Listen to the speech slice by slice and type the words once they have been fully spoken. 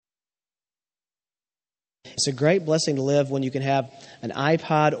It's a great blessing to live when you can have an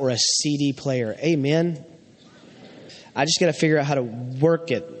iPod or a CD player. Amen. I just got to figure out how to work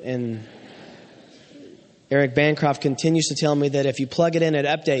it. And Eric Bancroft continues to tell me that if you plug it in, it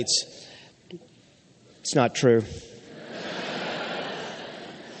updates. It's not true.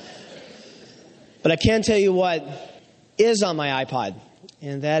 But I can tell you what is on my iPod,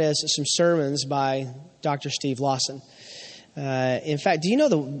 and that is some sermons by Dr. Steve Lawson. In fact, do you know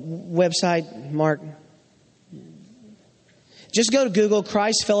the website, Mark? Just go to Google,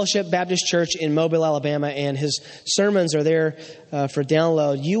 Christ Fellowship Baptist Church in Mobile, Alabama, and his sermons are there for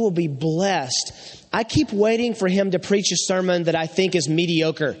download. You will be blessed. I keep waiting for him to preach a sermon that I think is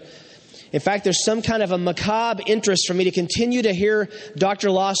mediocre. In fact, there's some kind of a macabre interest for me to continue to hear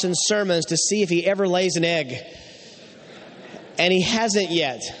Dr. Lawson's sermons to see if he ever lays an egg. And he hasn't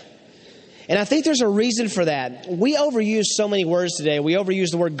yet. And I think there's a reason for that. We overuse so many words today. We overuse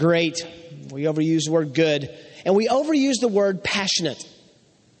the word great. We overuse the word good. And we overuse the word passionate,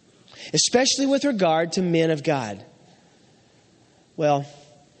 especially with regard to men of God. Well,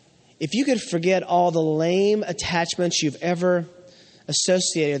 if you could forget all the lame attachments you've ever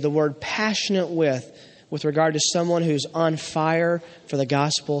associated the word passionate with regard to someone who's on fire for the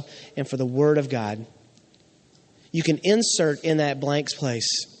gospel and for the word of God, you can insert in that blank place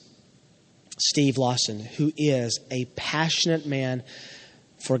Steve Lawson, who is a passionate man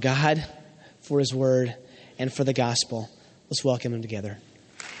for God, for his word, and for the gospel. Let's welcome him together.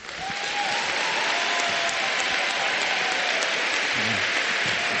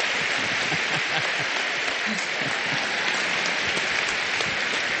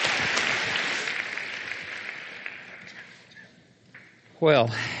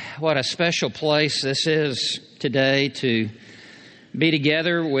 Well, what a special place this is today to be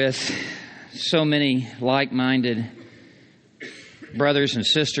together with so many like-minded brothers and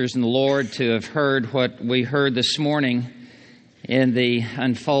sisters in the Lord, to have heard what we heard this morning in the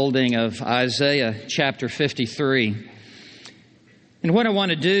unfolding of Isaiah chapter 53. And what I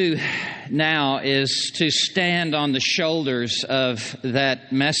want to do now is to stand on the shoulders of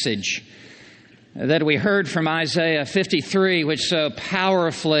that message that we heard from Isaiah 53, which so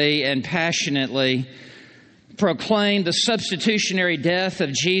powerfully and passionately proclaimed the substitutionary death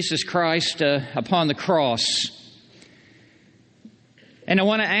of Jesus Christ upon the cross. And I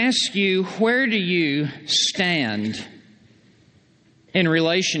want to ask you, where do you stand in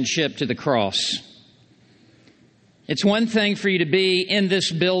relationship to the cross? It's one thing for you to be in this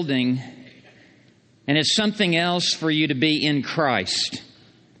building, and it's something else for you to be in Christ.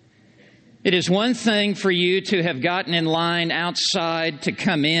 It is one thing for you to have gotten in line outside to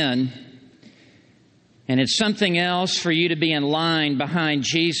come in, and it's something else for you to be in line behind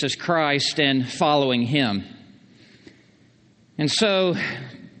Jesus Christ and following Him. And so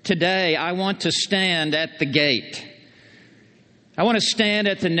today I want to stand at the gate. I want to stand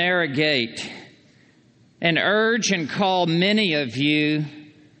at the narrow gate and urge and call many of you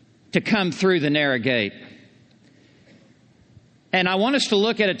to come through the narrow gate. And I want us to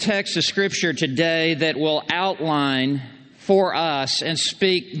look at a text of Scripture today that will outline for us and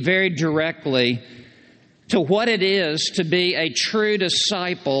speak very directly to what it is to be a true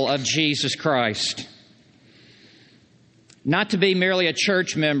disciple of Jesus Christ. Not to be merely a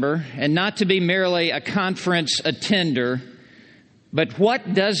church member and not to be merely a conference attender, but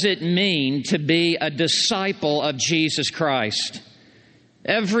what does it mean to be a disciple of Jesus Christ?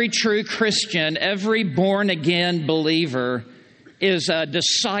 Every true Christian, every born-again believer is a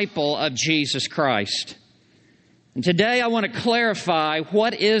disciple of Jesus Christ. And today I want to clarify,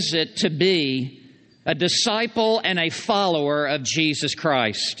 what is it to be a disciple and a follower of Jesus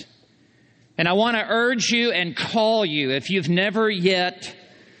Christ? And I want to urge you and call you, if you've never yet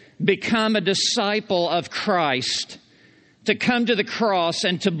become a disciple of Christ, to come to the cross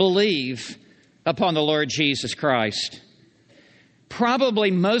and to believe upon the Lord Jesus Christ. Probably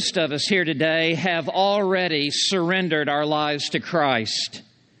most of us here today have already surrendered our lives to Christ.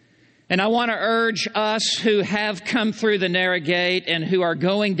 And I want to urge us who have come through the narrow gate and who are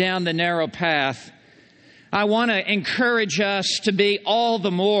going down the narrow path, I want to encourage us to be all the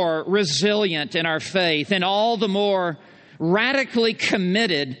more resilient in our faith and all the more radically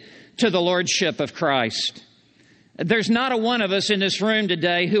committed to the Lordship of Christ. There's not a one of us in this room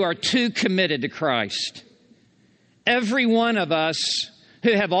today who are too committed to Christ. Every one of us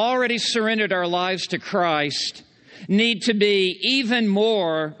who have already surrendered our lives to Christ need to be even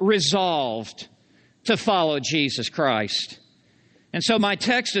more resolved to follow Jesus Christ. And so my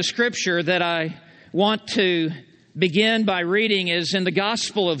text of Scripture that I want to begin by reading is in the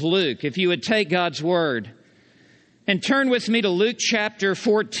Gospel of Luke. If you would take God's Word and turn with me to Luke chapter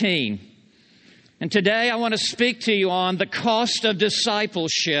 14. And today I want to speak to you on the cost of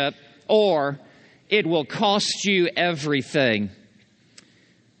discipleship, or it will cost you everything.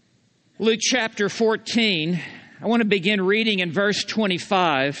 Luke chapter 14, I want to begin reading in verse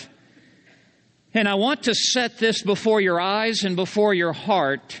 25. And I want to set this before your eyes and before your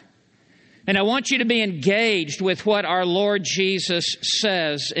heart. And I want you to be engaged with what our Lord Jesus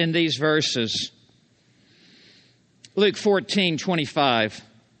says in these verses. Luke 14:25.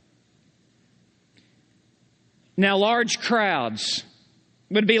 Now large crowds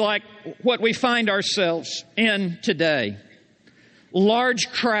would be like what we find ourselves in today.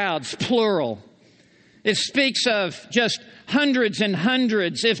 Large crowds, plural. It speaks of just hundreds and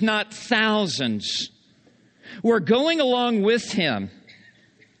hundreds, if not thousands, were going along with him.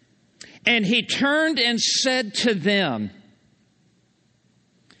 And he turned and said to them,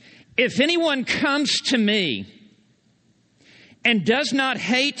 if anyone comes to me and does not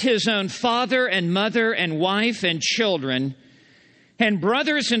hate his own father and mother and wife and children and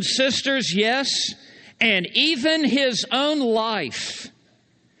brothers and sisters, yes, and even his own life,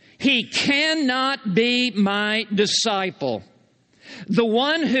 he cannot be my disciple. The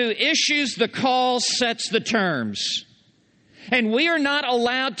one who issues the call sets the terms. And we are not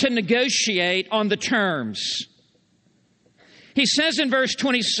allowed to negotiate on the terms. He says in verse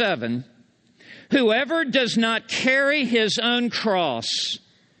 27, whoever does not carry his own cross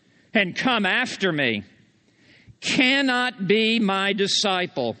and come after me cannot be my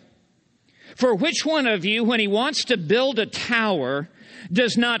disciple. For which one of you, when he wants to build a tower,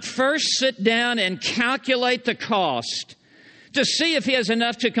 does not first sit down and calculate the cost to see if he has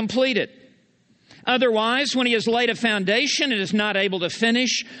enough to complete it? Otherwise, when he has laid a foundation and is not able to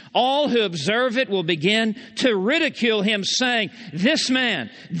finish, all who observe it will begin to ridicule him, saying, this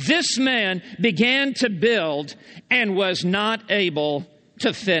man began to build and was not able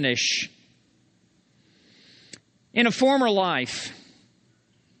to finish. In a former life,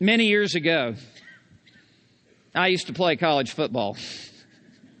 many years ago, I used to play college football.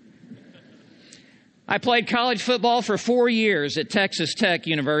 I played college football for 4 years at Texas Tech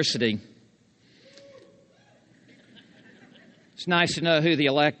University. It's nice to know who the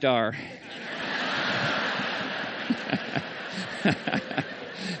elect are.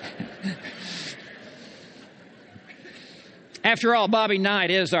 After all, Bobby Knight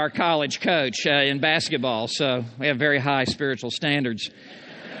is our college coach in basketball, so we have very high spiritual standards.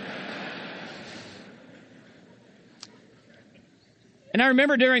 And I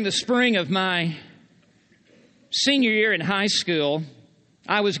remember during the spring of my senior year in high school,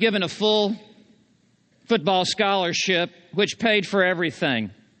 I was given a full football scholarship, which paid for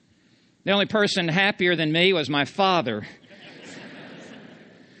everything. The only person happier than me was my father.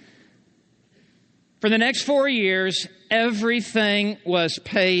 For the next 4 years, everything was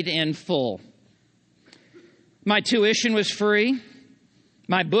paid in full. My tuition was free.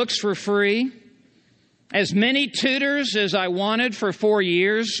 My books were free. As many tutors as I wanted for 4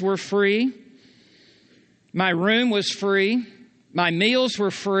 years were free. My room was free. My meals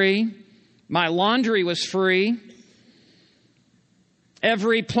were free. My laundry was free.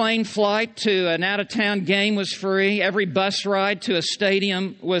 Every plane flight to an out-of-town game was free. Every bus ride to a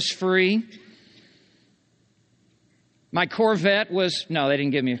stadium was free. My Corvette was... No, they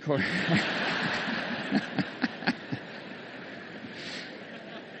didn't give me a Corvette.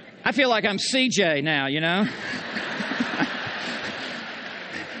 I feel like I'm CJ now, you know?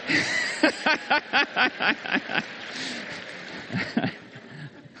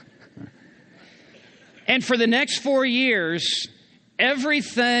 And for the next 4 years,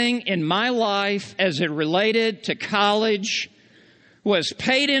 everything in my life as it related to college was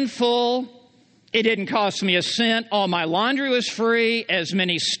paid in full. It didn't cost me a cent. All my laundry was free. As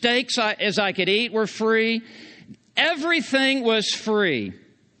many steaks as I could eat were free. Everything was free.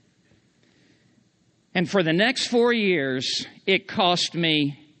 And for the next 4 years, it cost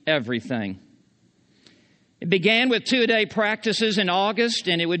me everything. It began with 2-a-day practices in August,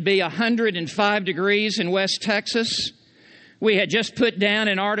 and it would be 105 degrees in West Texas. We had just put down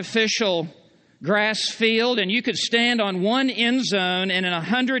an artificial grass field, and you could stand on one end zone, and in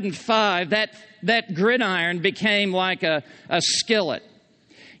 105, that gridiron became like a skillet.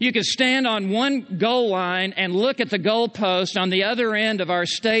 You could stand on one goal line and look at the goalpost on the other end of our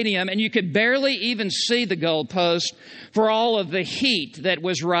stadium, and you could barely even see the goalpost for all of the heat that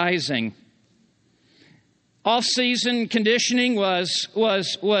was rising. Off-season conditioning was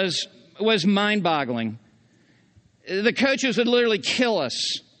mind-boggling. The coaches would literally kill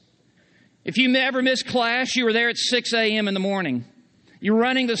us. If you ever missed class, you were there at 6 a.m. in the morning. You're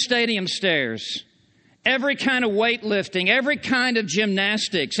running the stadium stairs. every kind of weightlifting, every kind of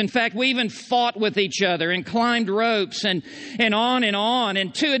gymnastics. In fact, we even fought with each other and climbed ropes and on and on,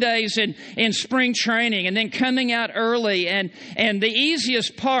 and 2 days in spring training, and then coming out early. And the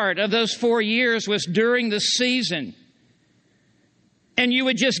easiest part of those 4 years was during the season. And you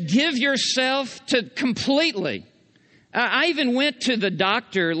would just give yourself to completely. I even went to the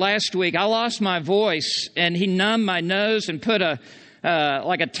doctor last week. I lost my voice, and he numbed my nose and put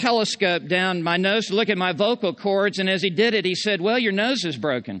like a telescope down my nose to look at my vocal cords. And as he did it, he said, "Well, your nose is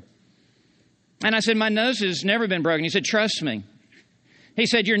broken." And I said, "My nose has never been broken." He said, "Trust me." He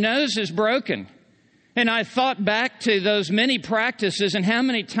said, "Your nose is broken." And I thought back to those many practices and how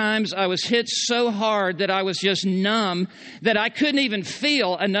many times I was hit so hard that I was just numb, that I couldn't even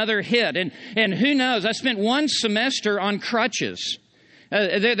feel another hit. And who knows, I spent one semester on crutches.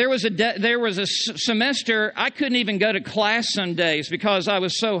 There was a semester I couldn't even go to class some days because I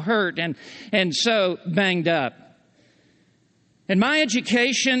was so hurt and so banged up. And my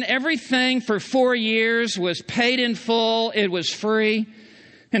education, everything for 4 years was paid in full. It was free.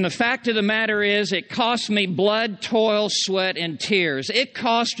 And the fact of the matter is, it cost me blood, toil, sweat, and tears. It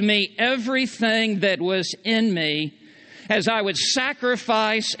cost me everything that was in me as I would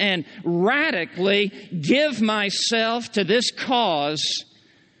sacrifice and radically give myself to this cause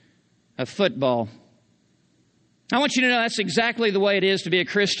of football. I want you to know that's exactly the way it is to be a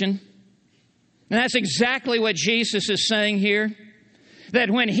Christian. And that's exactly what Jesus is saying here. That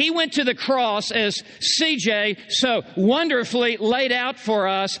when He went to the cross, as CJ so wonderfully laid out for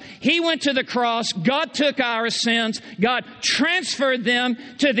us, He went to the cross, God took our sins, God transferred them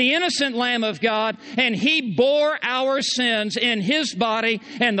to the innocent Lamb of God, and He bore our sins in His body,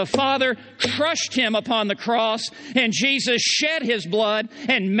 and the Father crushed Him upon the cross, and Jesus shed His blood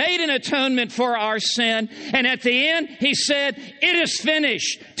and made an atonement for our sin, and at the end He said, "It is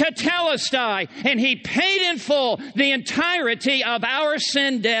finished," tetelestai, and He paid in full the entirety of our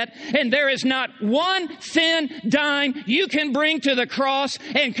sin debt, and there is not one thin dime you can bring to the cross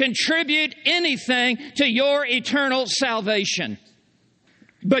and contribute anything to your eternal salvation.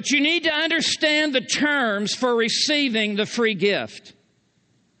 But you need to understand the terms for receiving the free gift.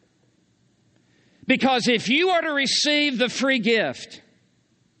 Because if you are to receive the free gift,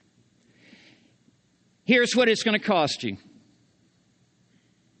 here's what it's going to cost you.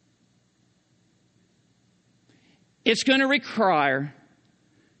 It's going to require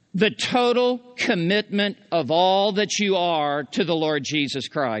the total commitment of all that you are to the Lord Jesus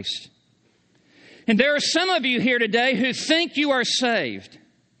Christ. And there are some of you here today who think you are saved.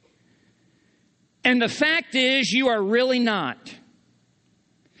 And the fact is, you are really not.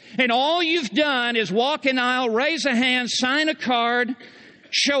 And all you've done is walk an aisle, raise a hand, sign a card,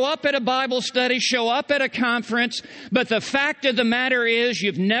 show up at a Bible study, show up at a conference. But the fact of the matter is,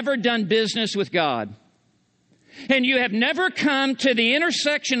 you've never done business with God. And you have never come to the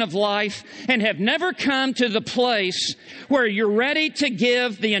intersection of life and have never come to the place where you're ready to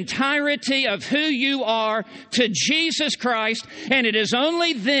give the entirety of who you are to Jesus Christ. And it is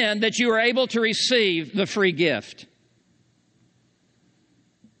only then that you are able to receive the free gift.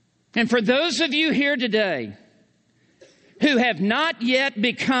 And for those of you here today who have not yet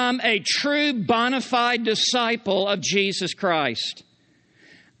become a true bona fide disciple of Jesus Christ,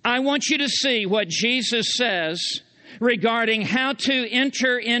 I want you to see what Jesus says regarding how to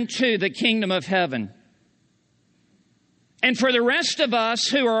enter into the kingdom of heaven. And for the rest of us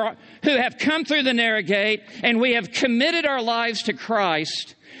who have come through the narrow gate and we have committed our lives to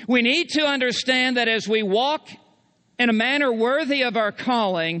Christ, we need to understand that as we walk in a manner worthy of our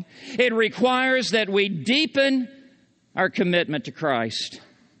calling, it requires that we deepen our commitment to Christ.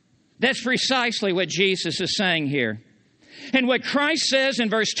 That's precisely what Jesus is saying here. And what Christ says in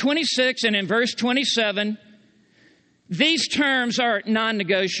verse 26 and in verse 27, these terms are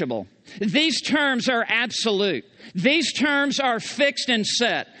non-negotiable. These terms are absolute. These terms are fixed and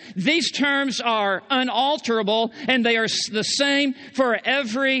set. These terms are unalterable, and they are the same for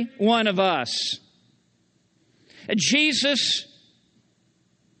every one of us. Jesus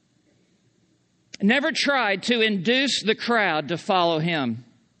never tried to induce the crowd to follow Him.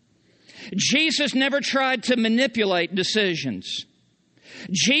 Jesus never tried to manipulate decisions.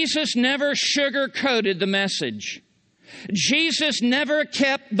 Jesus never sugar-coated the message. Jesus never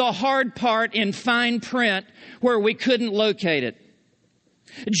kept the hard part in fine print where we couldn't locate it.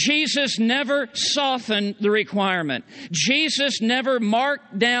 Jesus never softened the requirement. Jesus never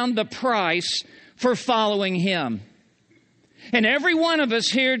marked down the price for following Him. And every one of us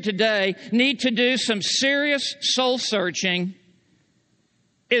here today need to do some serious soul searching.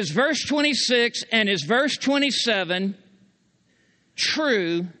 Is verse 26 and is verse 27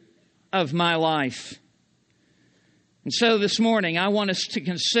 true of my life? And so this morning, I want us to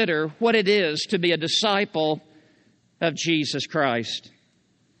consider what it is to be a disciple of Jesus Christ.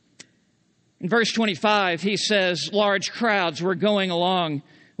 In verse 25, he says, large crowds were going along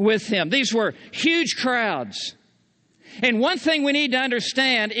with him. These were huge crowds. And one thing we need to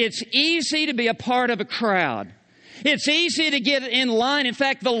understand, it's easy to be a part of a crowd. It's easy to get in line. In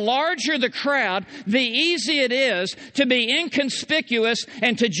fact, the larger the crowd, the easier it is to be inconspicuous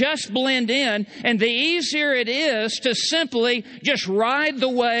and to just blend in. And the easier it is to simply just ride the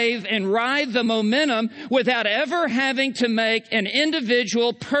wave and ride the momentum without ever having to make an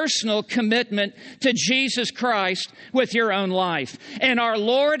individual personal commitment to Jesus Christ with your own life. And our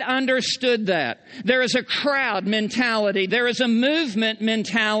Lord understood that. There is a crowd mentality. There is a movement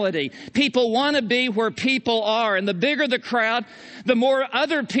mentality. People want to be where people are. And the bigger the crowd, the more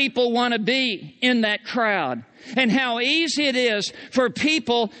other people want to be in that crowd. And how easy it is for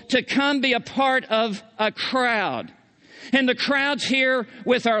people to come be a part of a crowd. And the crowds here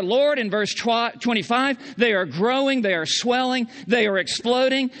with our Lord in verse 25, they are growing, they are swelling, they are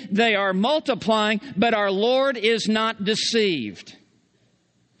exploding, they are multiplying, but our Lord is not deceived.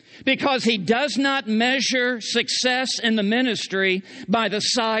 Because He does not measure success in the ministry by the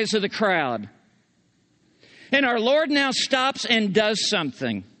size of the crowd. And our Lord now stops and does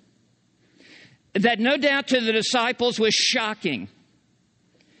something that no doubt to the disciples was shocking.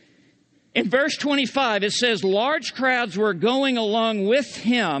 In verse 25, it says, large crowds were going along with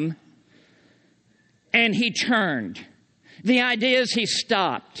him, and he turned. The idea is he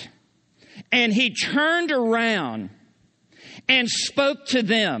stopped. And he turned around and spoke to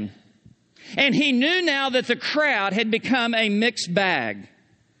them. And he knew now that the crowd had become a mixed bag.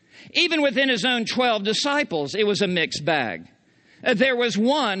 Even within his own 12 disciples, it was a mixed bag. There was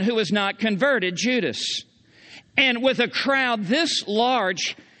one who was not converted, Judas. And with a crowd this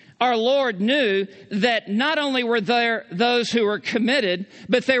large, our Lord knew that not only were there those who were committed,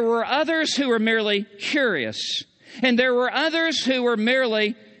 but there were others who were merely curious. And there were others who were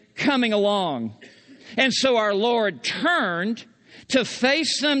merely coming along. And so our Lord turned to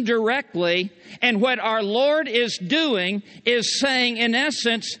face them directly. And what our Lord is doing is saying, in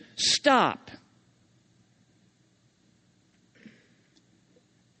essence, stop.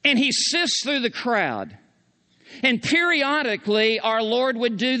 And He sifts through the crowd. And periodically, our Lord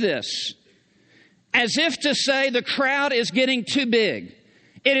would do this, as if to say the crowd is getting too big.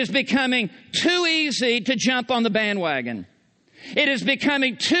 It is becoming too easy to jump on the bandwagon. It is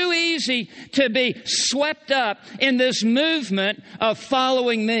becoming too easy to be swept up in this movement of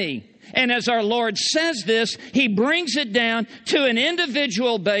following me. And as our Lord says this, He brings it down to an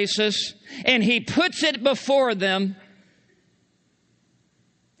individual basis, and He puts it before them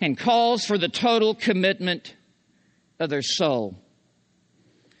and calls for the total commitment of their soul.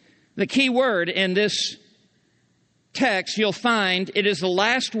 The key word in this text, you'll find it is the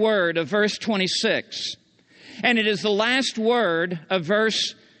last word of verse 26. And it is the last word of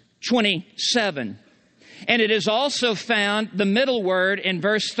verse 27. And it is also found, the middle word, in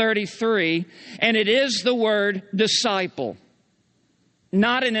verse 33. And it is the word disciple.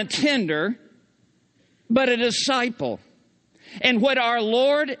 Not an attender, but a disciple. And what our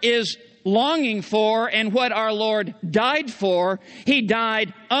Lord is longing for and what our Lord died for, He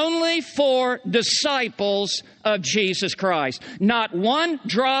died only for disciples of Jesus Christ. Not one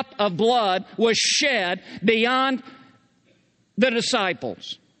drop of blood was shed beyond the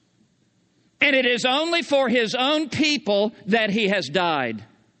disciples. And it is only for His own people that He has died.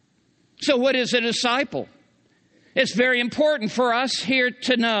 So what is a disciple? It's very important for us here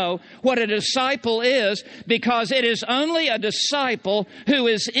to know what a disciple is, because it is only a disciple who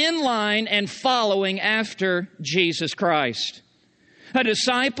is in line and following after Jesus Christ. A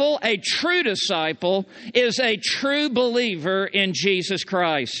disciple, a true disciple, is a true believer in Jesus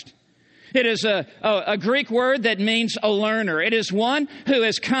Christ. It is a Greek word that means a learner. It is one who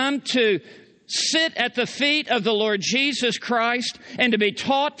has come to sit at the feet of the Lord Jesus Christ and to be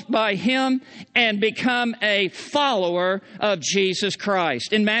taught by Him and become a follower of Jesus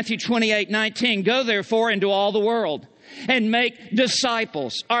Christ. In Matthew 28:19, go therefore into all the world and make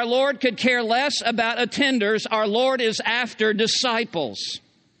disciples. Our Lord could care less about attenders. Our Lord is after disciples.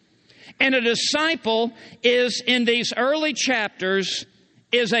 And a disciple is, in these early chapters,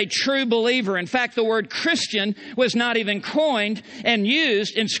 is a true believer. In fact, the word Christian was not even coined and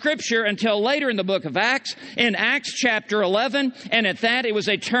used in Scripture until later in the book of Acts, in Acts chapter 11. And at that, it was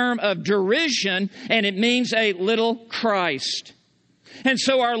a term of derision, and it means a little Christ. And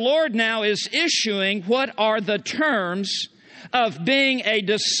so our Lord now is issuing what are the terms of being a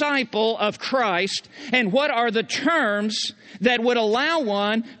disciple of Christ, and what are the terms that would allow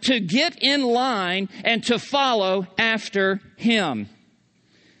one to get in line and to follow after Him.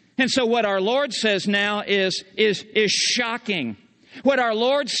 And so what our Lord says now is shocking. What our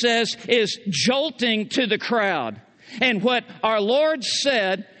Lord says is jolting to the crowd. And what our Lord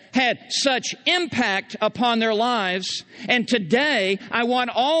said had such impact upon their lives. And today, I want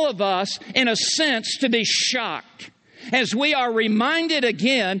all of us, in a sense, to be shocked as we are reminded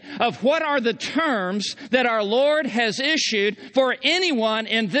again of what are the terms that our Lord has issued for anyone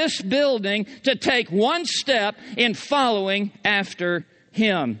in this building to take one step in following after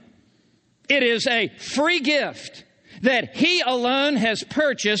Him. It is a free gift that He alone has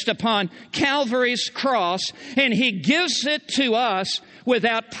purchased upon Calvary's cross, and He gives it to us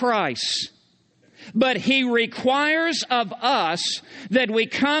without price. But He requires of us that we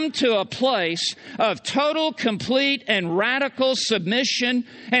come to a place of total, complete, and radical submission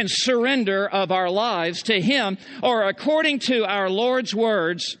and surrender of our lives to Him, or according to our Lord's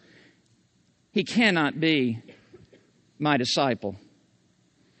words, he cannot be my disciple.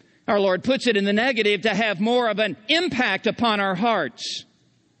 Our Lord puts it in the negative to have more of an impact upon our hearts,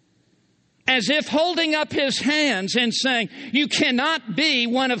 as if holding up His hands and saying, you cannot be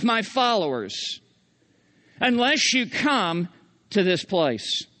one of my followers unless you come to this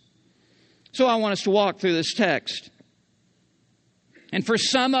place. So I want us to walk through this text. And for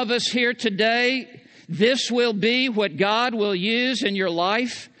some of us here today, this will be what God will use in your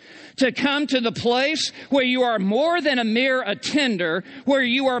life to come to the place where you are more than a mere attender, where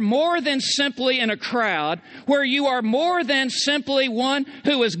you are more than simply in a crowd, where you are more than simply one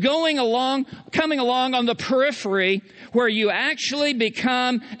who is coming along on the periphery, where you actually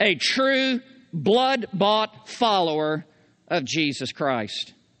become a true blood-bought follower of Jesus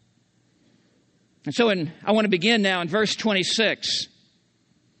Christ. And so I want to begin now in verse 26.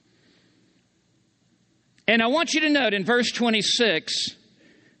 And I want you to note in verse 26,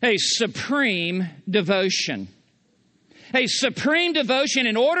 a supreme devotion. A supreme devotion.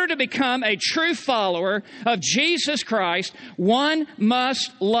 In order to become a true follower of Jesus Christ, one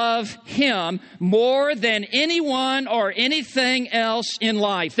must love Him more than anyone or anything else in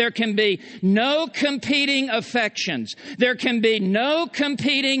life. There can be no competing affections. There can be no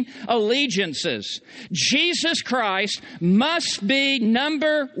competing allegiances. Jesus Christ must be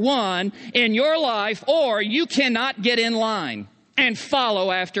number one in your life, or you cannot get in line and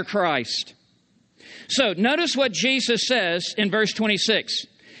follow after Christ. So notice what Jesus says in verse 26.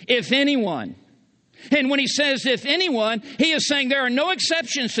 If anyone. And when He says if anyone, He is saying there are no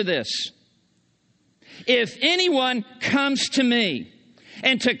exceptions to this. If anyone comes to me.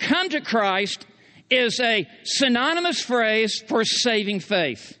 And to come to Christ is a synonymous phrase for saving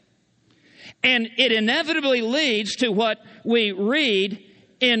faith. And it inevitably leads to what we read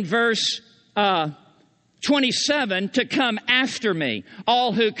in verse 27, to come after me.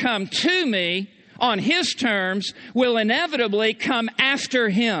 All who come to me on His terms will inevitably come after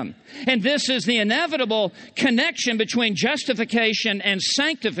Him. And this is the inevitable connection between justification and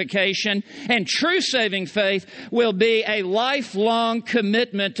sanctification, and true saving faith will be a lifelong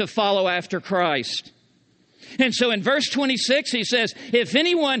commitment to follow after Christ. And so in verse 26, He says, if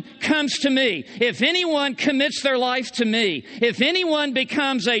anyone comes to me, if anyone commits their life to me, if anyone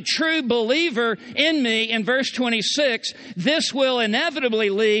becomes a true believer in me, in verse 26, this will inevitably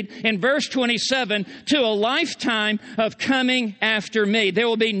lead, in verse 27, to a lifetime of coming after me. There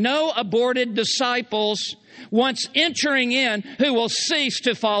will be no aborted disciples once entering in who will cease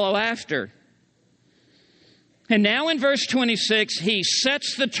to follow after. And now in verse 26, He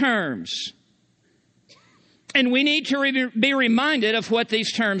sets the terms. And we need to be reminded of what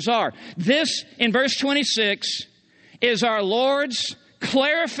these terms are. This, in verse 26, is our Lord's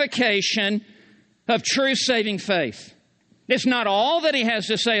clarification of true saving faith. It's not all that He has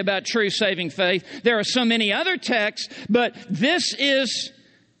to say about true saving faith. There are so many other texts, but this is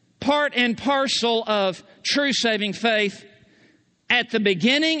part and parcel of true saving faith at the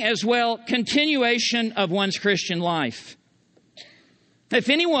beginning as well, continuation of one's Christian life. If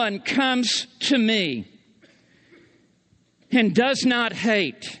anyone comes to me and does not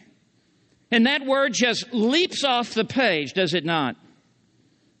hate. And that word just leaps off the page, does it not?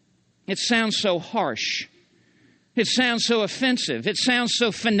 It sounds so harsh. It sounds so offensive. It sounds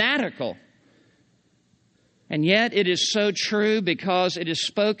so fanatical. And yet it is so true, because it is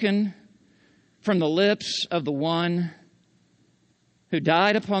spoken from the lips of the one who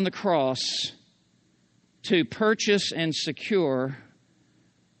died upon the cross to purchase and secure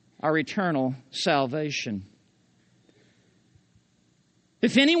our eternal salvation.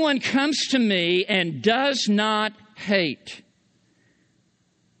 If anyone comes to me and does not hate,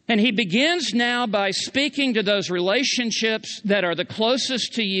 And he begins now by speaking to those relationships that are the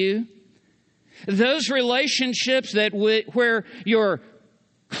closest to you, those relationships where your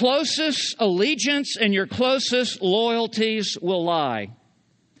closest allegiance and your closest loyalties will lie.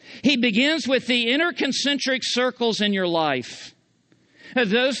 He begins with the inner concentric circles in your life,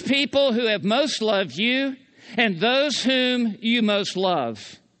 those people who have most loved you and those whom you most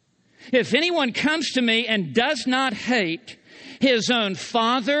love. If anyone comes to me and does not hate his own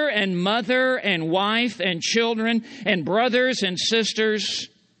father and mother and wife and children and brothers and sisters,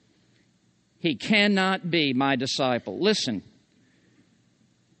 he cannot be my disciple. Listen,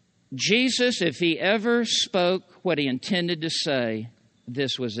 Jesus, if he ever spoke what he intended to say,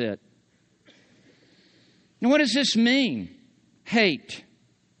 this was it. Now, what does this mean? Hate.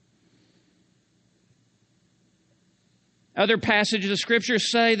 Other passages of Scripture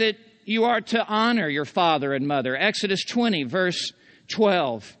say that you are to honor your father and mother. Exodus 20, verse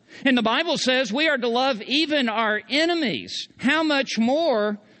 12. And the Bible says we are to love even our enemies. How much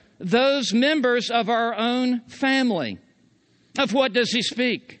more those members of our own family? Of what does he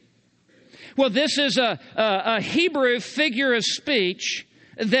speak? Well, this is a Hebrew figure of speech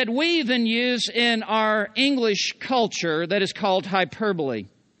that we even use in our English culture that is called hyperbole.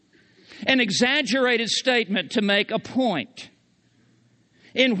 An exaggerated statement to make a point,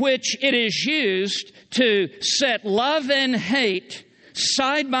 in which it is used to set love and hate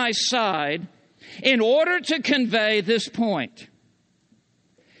side by side in order to convey this point: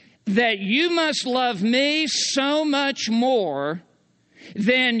 that you must love me so much more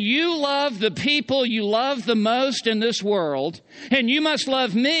than you love the people you love the most in this world, and you must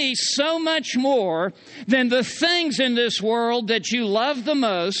love me so much more than the things in this world that you love the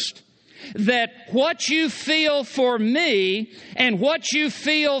most, that what you feel for me and what you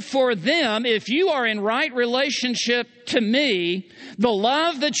feel for them, if you are in right relationship to me, the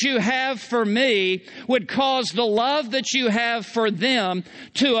love that you have for me would cause the love that you have for them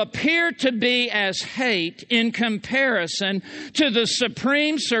to appear to be as hate in comparison to the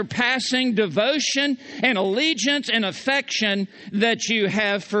supreme, surpassing devotion and allegiance and affection that you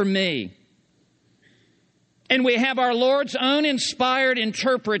have for me. And we have our Lord's own inspired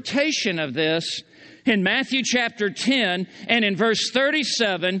interpretation of this in Matthew chapter 10, and in verse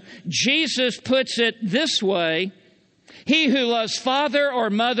 37, Jesus puts it this way: he who loves father or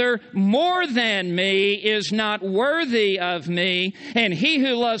mother more than me is not worthy of me, and he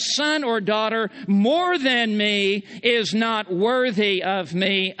who loves son or daughter more than me is not worthy of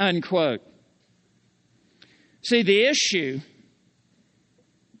me, unquote. See, the issue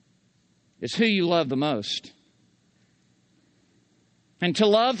is who you love the most. And to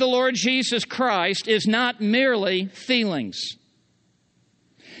love the Lord Jesus Christ is not merely feelings.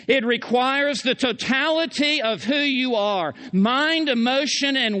 It requires the totality of who you are, mind,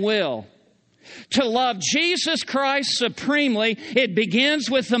 emotion, and will. To love Jesus Christ supremely, it begins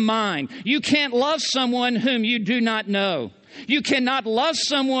with the mind. You can't love someone whom you do not know. You cannot love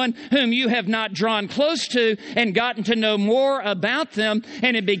someone whom you have not drawn close to and gotten to know more about them.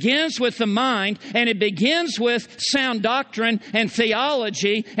 And it begins with the mind, and it begins with sound doctrine and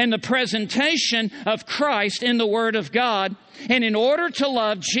theology and the presentation of Christ in the Word of God. And in order to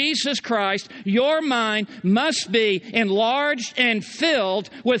love Jesus Christ, your mind must be enlarged and filled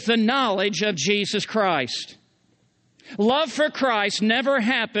with the knowledge of Jesus Christ. Love for Christ never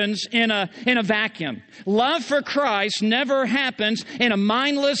happens in a vacuum. Love for Christ never happens in a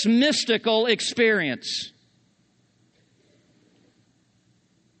mindless, mystical experience.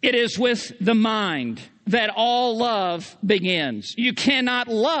 It is with the mind that all love begins. You cannot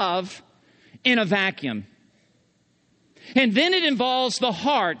love in a vacuum. And then it involves the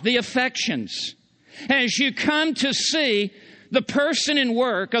heart, the affections. As you come to see the person and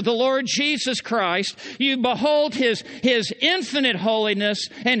work of the Lord Jesus Christ, you behold His infinite holiness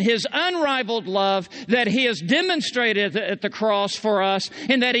and His unrivaled love that He has demonstrated at the cross for us,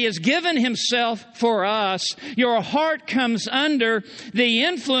 and that He has given Himself for us. Your heart comes under the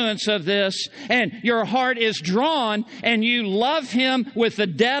influence of this, and your heart is drawn, and you love Him with the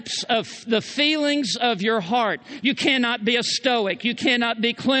depths of the feelings of your heart. You cannot be a stoic. You cannot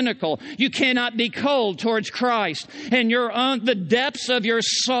be clinical. You cannot be cold towards Christ. And the depths of your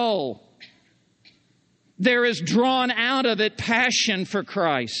soul, there is drawn out of it passion for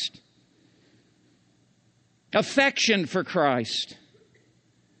Christ, affection for Christ.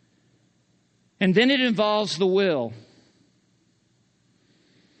 And then it involves the will.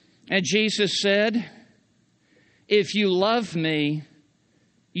 And Jesus said, "If you love me,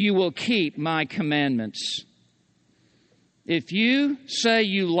 you will keep my commandments." If you say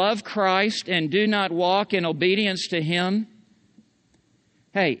you love Christ and do not walk in obedience to Him,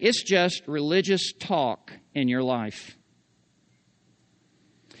 Hey, it's just religious talk in your life.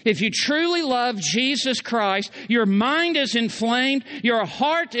 If you truly love Jesus Christ, your mind is inflamed, your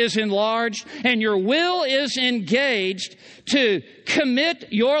heart is enlarged, and your will is engaged to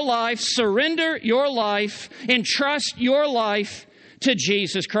commit your life, surrender your life, entrust your life to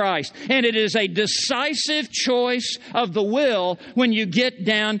Jesus Christ. And it is a decisive choice of the will when you get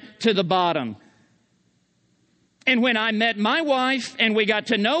down to the bottom. And when I met my wife and we got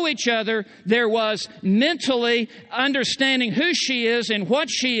to know each other, there was mentally understanding who she is and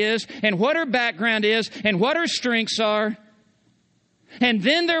what her background is and what her strengths are. And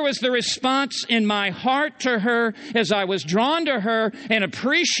then there was the response in my heart to her as I was drawn to her and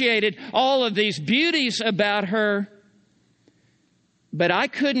appreciated all of these beauties about her. But I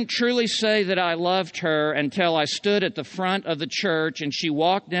couldn't truly say that I loved her until I stood at the front of the church and she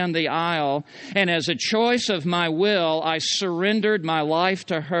walked down the aisle. And as a choice of my will, I surrendered my life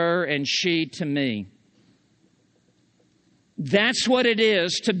to her and she to me. That's what it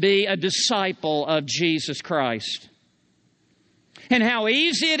is to be a disciple of Jesus Christ. And how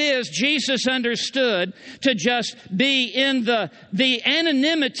easy it is, Jesus understood, to just be in the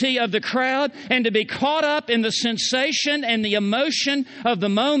anonymity of the crowd and to be caught up in the sensation and the emotion of the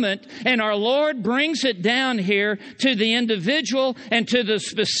moment. And our Lord brings it down here to the individual and to the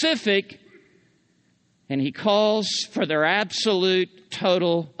specific. And He calls for their absolute,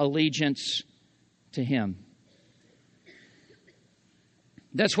 total allegiance to Him.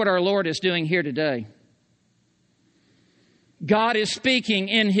 That's what our Lord is doing here today. God is speaking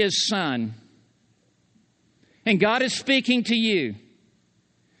in His Son. And God is speaking to you.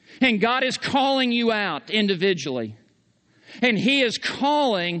 And God is calling you out individually. And He is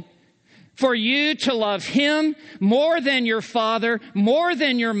calling for you to love Him more than your father, more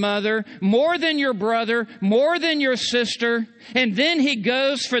than your mother, more than your brother, more than your sister. And then He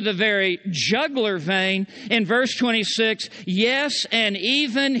goes for the very jugular vein in verse 26, yes, and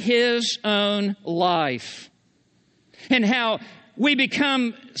even His own life. And how we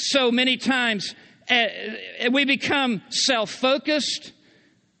become so many times, we become self-focused,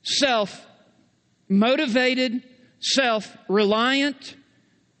 self-motivated, self-reliant.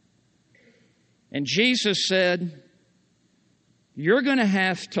 And Jesus said, you're going to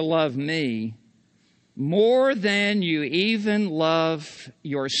have to love me more than you even love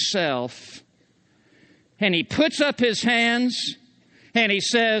yourself. And He puts up His hands and He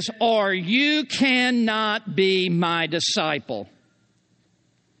says, or you cannot be my disciple.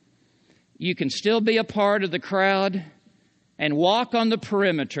 You can still be a part of the crowd and walk on the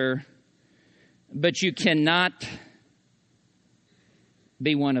perimeter, but you cannot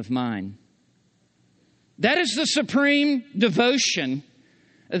be one of mine. That is the supreme devotion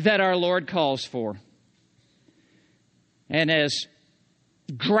that our Lord calls for. And as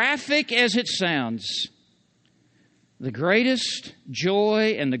graphic as it sounds, the greatest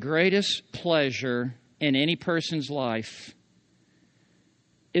joy and the greatest pleasure in any person's life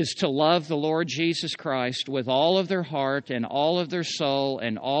is to love the Lord Jesus Christ with all of their heart and all of their soul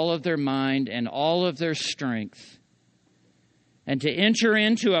and all of their mind and all of their strength, and to enter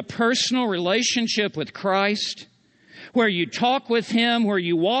into a personal relationship with Christ where you talk with Him, where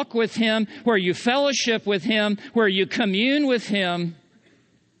you walk with Him, where you fellowship with Him, where you commune with Him.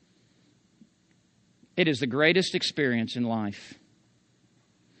 It is the greatest experience in life.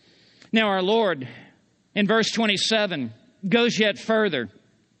 Now our Lord, in verse 27, goes yet further.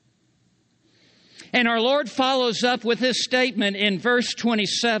 And our Lord follows up with this statement in verse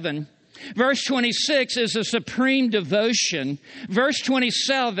 27. Verse 26 is a supreme devotion. Verse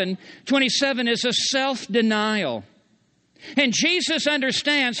 27 is a self-denial. And Jesus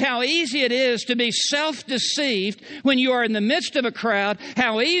understands how easy it is to be self-deceived when you are in the midst of a crowd,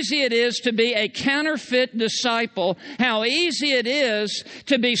 how easy it is to be a counterfeit disciple, how easy it is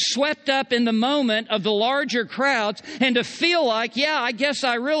to be swept up in the moment of the larger crowds and to feel like, yeah, I guess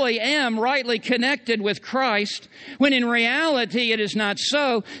I really am rightly connected with Christ, when in reality it is not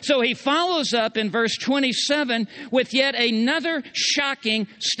so. So He follows up in verse 27 with yet another shocking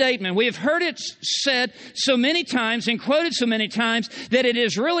statement. We have heard it said so many times and quoted so many times that it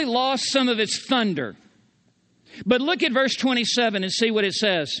has really lost some of its thunder. But look at verse 27 and see what it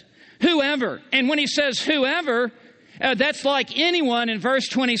says. Whoever. And when He says whoever, that's like anyone in verse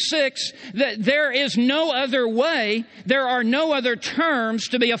 26, that there is no other way, there are no other terms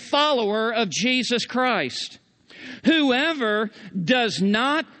to be a follower of Jesus Christ. Whoever does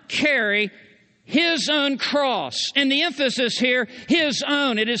not carry His own cross. And the emphasis here, His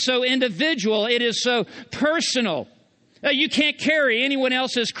own. It is so individual. It is so personal. You can't carry anyone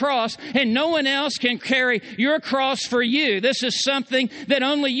else's cross, and no one else can carry your cross for you. This is something that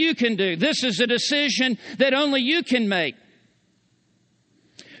only you can do. This is a decision that only you can make.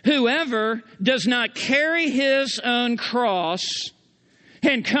 Whoever does not carry his own cross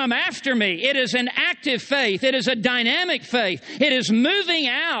and come after me. It is an active faith. It is a dynamic faith. It is moving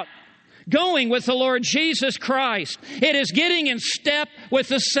out, going with the Lord Jesus Christ. It is getting in step with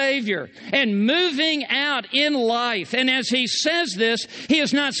the Savior and moving out in life. And as he says this, he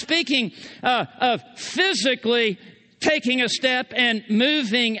is not speaking of physically taking a step and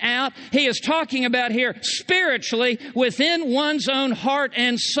moving out. He is talking about here spiritually within one's own heart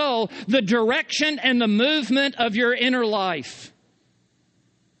and soul, the direction and the movement of your inner life.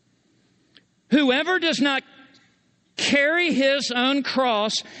 Whoever does not carry his own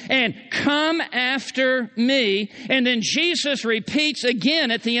cross and come after me. And then Jesus repeats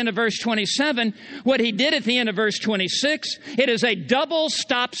again at the end of verse 27 what he did at the end of verse 26. It is a double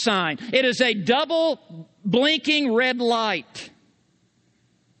stop sign. It is a double blinking red light.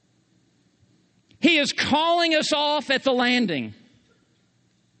 He is calling us off at the landing.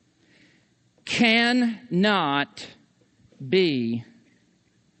 Cannot be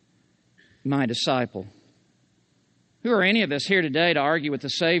my disciple. Who are any of us here today to argue with the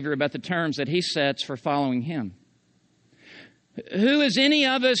Savior about the terms that He sets for following Him? Who is any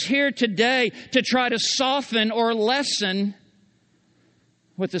of us here today to try to soften or lessen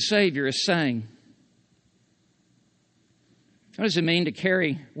what the Savior is saying? What does it mean to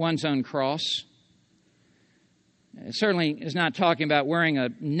carry one's own cross? It certainly is not talking about wearing a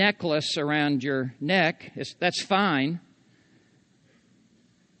necklace around your neck. That's fine.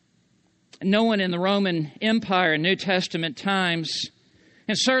 No one in the Roman Empire in New Testament times,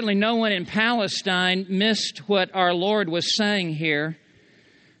 and certainly no one in Palestine, missed what our Lord was saying here,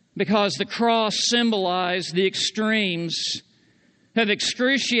 because the cross symbolized the extremes of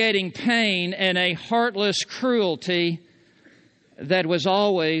excruciating pain and a heartless cruelty that was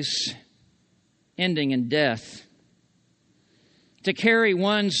always ending in death. To carry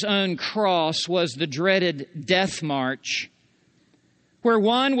one's own cross was the dreaded death march, where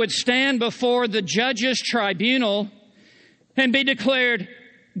one would stand before the judge's tribunal and be declared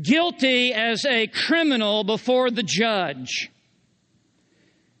guilty as a criminal before the judge.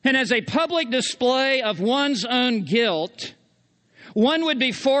 And as a public display of one's own guilt, one would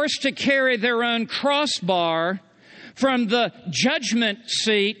be forced to carry their own crossbar from the judgment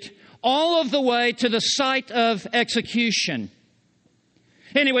seat all of the way to the site of execution.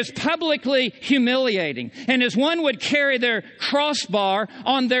 And it was publicly humiliating. And as one would carry their crossbar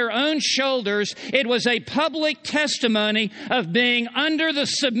on their own shoulders, it was a public testimony of being under the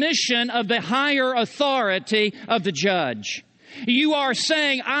submission of the higher authority of the judge. You are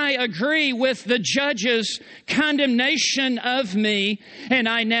saying, I agree with the judge's condemnation of me, and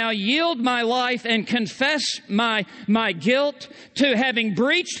I now yield my life and confess my guilt to having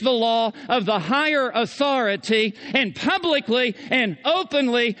breached the law of the higher authority, and publicly and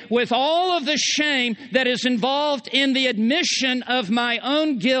openly, with all of the shame that is involved in the admission of my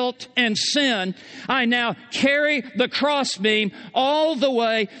own guilt and sin, I now carry the crossbeam all the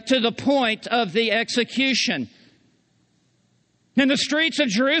way to the point of the execution. And the streets of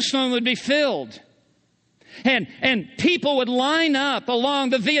Jerusalem would be filled. And people would line up along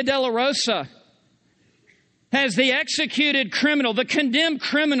the Via Dolorosa as the executed criminal, the condemned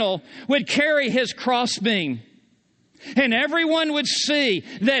criminal, would carry his crossbeam. And everyone would see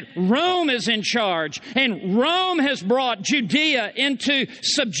that Rome is in charge, and Rome has brought Judea into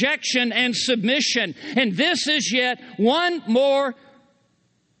subjection and submission. And this is yet one more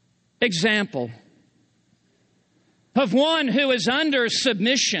example of one who is under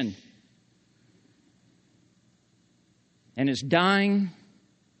submission and is dying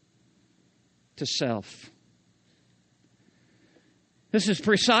to self. This is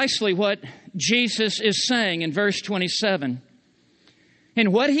precisely what Jesus is saying in verse 27.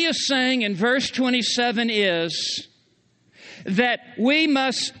 And what He is saying in verse 27 is that we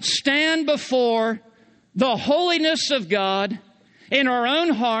must stand before the holiness of God in our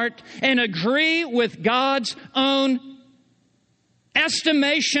own heart and agree with God's own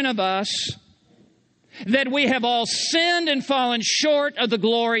estimation of us that we have all sinned and fallen short of the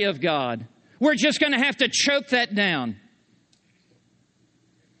glory of God. We're just going to have to choke that down.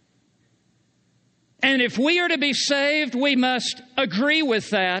 And if we are to be saved, we must agree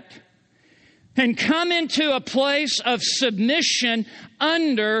with that and come into a place of submission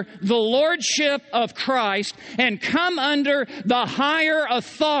under the lordship of Christ and come under the higher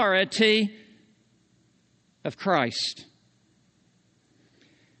authority of Christ.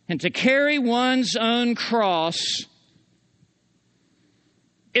 And to carry one's own cross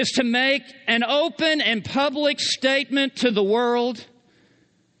is to make an open and public statement to the world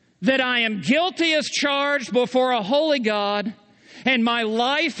that I am guilty as charged before a holy God, and my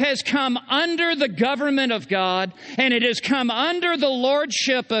life has come under the government of God, and it has come under the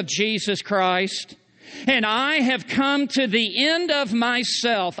lordship of Jesus Christ, and I have come to the end of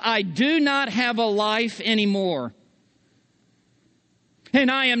myself. I do not have a life anymore.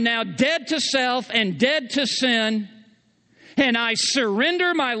 And I am now dead to self and dead to sin, and I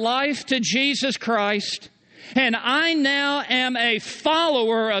surrender my life to Jesus Christ. And I now am a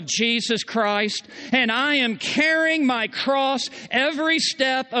follower of Jesus Christ, and I am carrying my cross every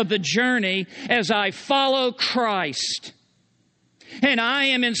step of the journey as I follow Christ. And I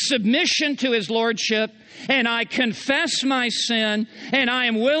am in submission to His Lordship, and I confess my sin, and I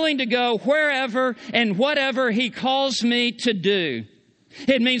am willing to go wherever and whatever He calls me to do.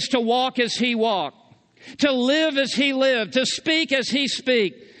 It means to walk as He walked, to live as He lived, to speak as He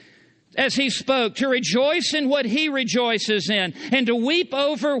spoke, to rejoice in what He rejoices in, and to weep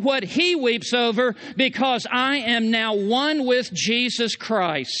over what He weeps over, because I am now one with Jesus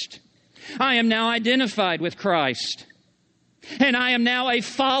Christ. I am now identified with Christ. And I am now a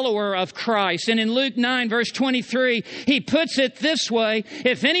follower of Christ. And in Luke 9, verse 23, He puts it this way: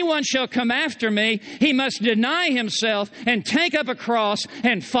 if anyone shall come after me, he must deny himself and take up a cross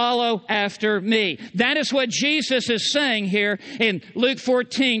and follow after me. That is what Jesus is saying here in Luke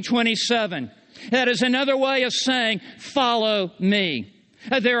 14, 27. That is another way of saying, follow me.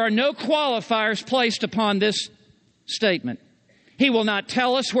 There are no qualifiers placed upon this statement. He will not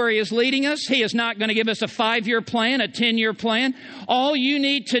tell us where He is leading us. He is not going to give us a 5-year plan, a 10-year plan. All you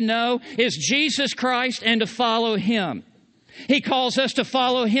need to know is Jesus Christ and to follow Him. He calls us to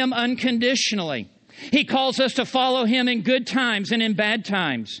follow Him unconditionally. He calls us to follow Him in good times and in bad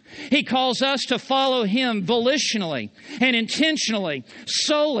times. He calls us to follow Him volitionally and intentionally,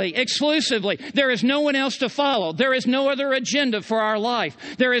 solely, exclusively. There is no one else to follow. There is no other agenda for our life.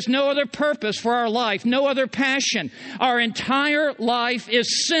 There is no other purpose for our life, no other passion. Our entire life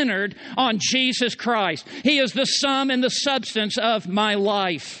is centered on Jesus Christ. He is the sum and the substance of my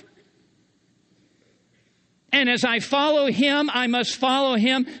life. And as I follow Him, I must follow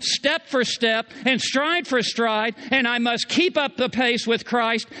Him step for step and stride for stride. And I must keep up the pace with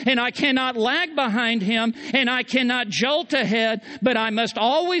Christ. And I cannot lag behind Him. And I cannot jolt ahead. But I must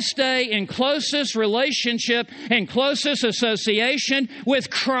always stay in closest relationship and closest association with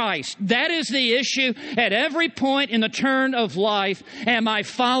Christ. That is the issue at every point in the turn of life. Am I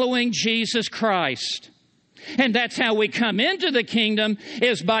following Jesus Christ? And that's how we come into the kingdom,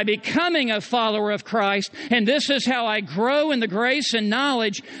 is by becoming a follower of Christ. And this is how I grow in the grace and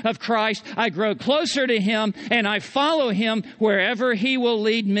knowledge of Christ. I grow closer to Him, and I follow Him wherever He will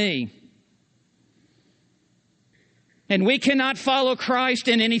lead me. And we cannot follow Christ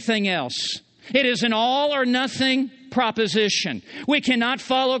in anything else. It is an all or nothing proposition. We cannot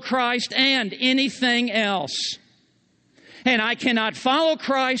follow Christ and anything else. And I cannot follow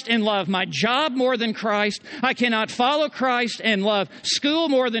Christ and love my job more than Christ. I cannot follow Christ and love school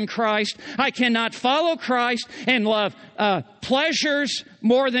more than Christ. I cannot follow Christ and love pleasures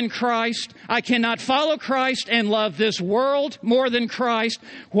more than Christ. I cannot follow Christ and love this world more than Christ.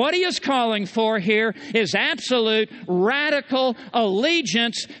 What He is calling for here is absolute, radical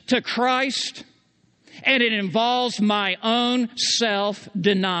allegiance to Christ. And it involves my own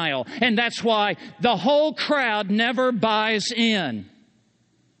self-denial. And that's why the whole crowd never buys in.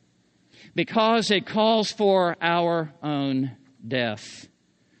 Because it calls for our own death.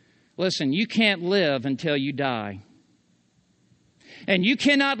 Listen, you can't live until you die. And you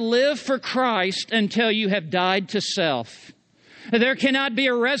cannot live for Christ until you have died to self. There cannot be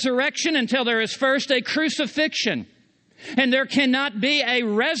a resurrection until there is first a crucifixion. And there cannot be a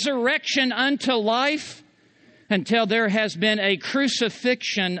resurrection unto life until there has been a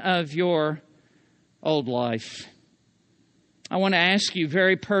crucifixion of your old life. I want to ask you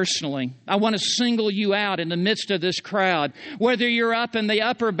very personally. I want to single you out in the midst of this crowd. Whether you're up in the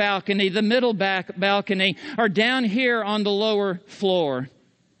upper balcony, the middle balcony, or down here on the lower floor.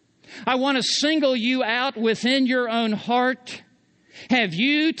 I want to single you out within your own heart. Have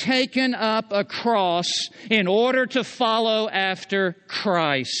you taken up a cross in order to follow after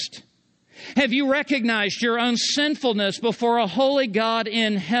Christ? Have you recognized your own sinfulness before a holy God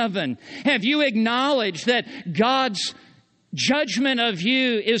in heaven? Have you acknowledged that God's judgment of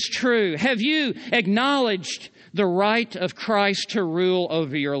you is true? Have you acknowledged the right of Christ to rule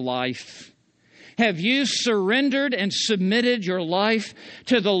over your life? Have you surrendered and submitted your life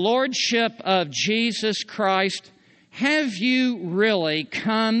to the lordship of Jesus Christ? Have you really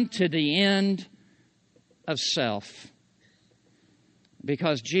come to the end of self?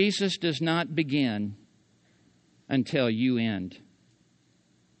 Because Jesus does not begin until you end.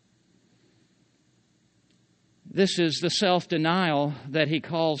 This is the self-denial that he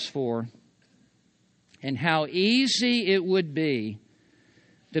calls for. And how easy it would be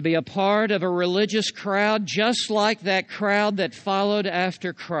to be a part of a religious crowd just like that crowd that followed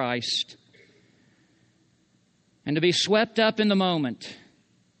after Christ, and to be swept up in the moment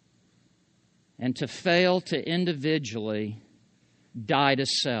and to fail to individually die to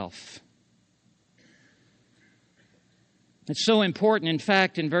self. It's so important, in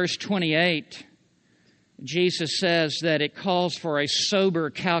fact, in verse 28, Jesus says that it calls for a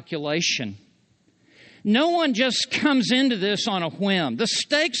sober calculation. No one just comes into this on a whim. The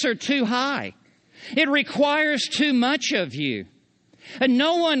stakes are too high. It requires too much of you. And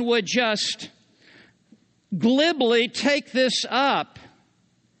no one would just glibly take this up.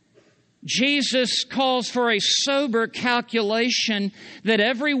 Jesus calls for a sober calculation that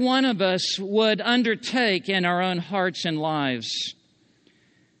every one of us would undertake in our own hearts and lives.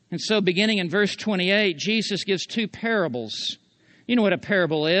 And so beginning in verse 28, Jesus gives two parables. You know what a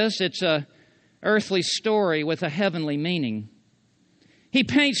parable is? It's an earthly story with a heavenly meaning. He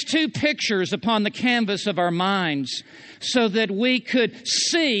paints two pictures upon the canvas of our minds so that we could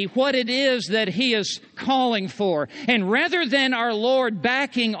see what it is that He is calling for. And rather than our Lord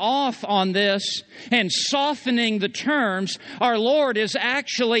backing off on this and softening the terms, our Lord is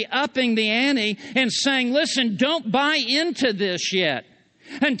actually upping the ante and saying, listen, don't buy into this yet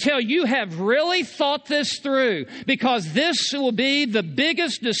until you have really thought this through, because this will be the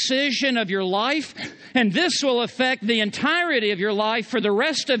biggest decision of your life, and this will affect the entirety of your life for the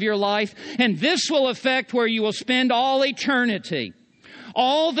rest of your life, and this will affect where you will spend all eternity.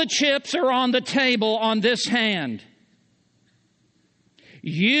 All the chips are on the table on this hand.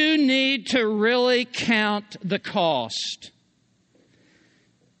 You need to really count the cost.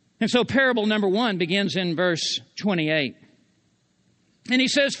 And so parable number 1 begins in verse 28. And he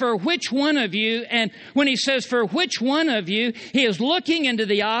says, for which one of you, and when he says, for which one of you, he is looking into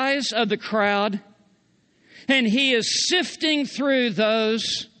the eyes of the crowd, and he is sifting through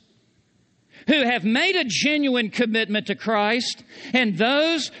those who have made a genuine commitment to Christ, and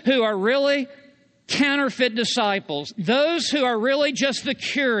those who are really counterfeit disciples, those who are really just the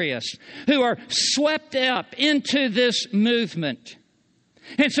curious, who are swept up into this movement.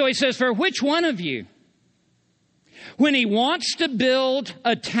 And so he says, for which one of you, when he wants to build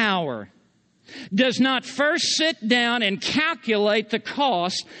a tower, does not first sit down and calculate the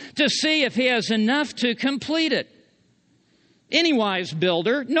cost to see if he has enough to complete it? Any wise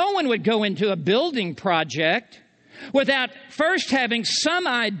builder, no one would go into a building project without first having some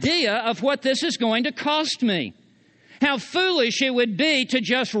idea of what this is going to cost me. How foolish it would be to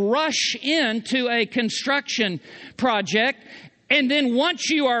just rush into a construction project, and then once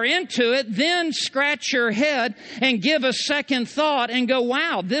you are into it, then scratch your head and give a second thought and go,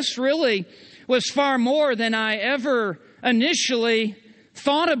 wow, this really was far more than I ever initially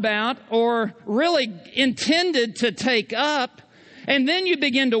thought about or really intended to take up. And then you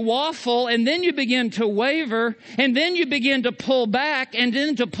begin to waffle, and then you begin to waver, and then you begin to pull back and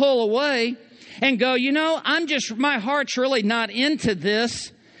then to pull away and go, my heart's really not into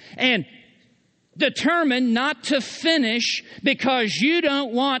this, and determined not to finish because you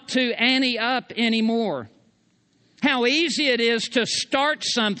don't want to ante up anymore. How easy it is to start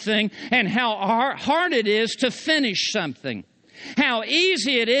something and how hard it is to finish something. How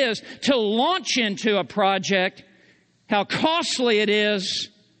easy it is to launch into a project, how costly it is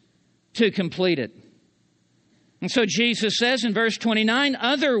to complete it. And so Jesus says in verse 29,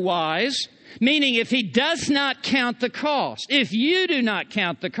 otherwise, meaning if he does not count the cost, if you do not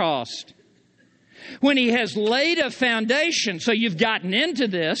count the cost, when he has laid a foundation, so you've gotten into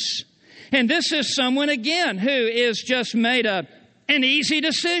this, and this is someone, again, who is just made an easy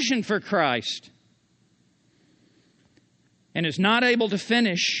decision for Christ and is not able to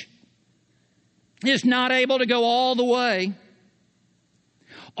finish, is not able to go all the way.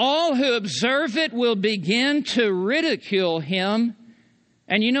 All who observe it will begin to ridicule him,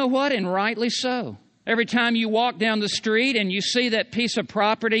 and you know what? And rightly so. Every time you walk down the street and you see that piece of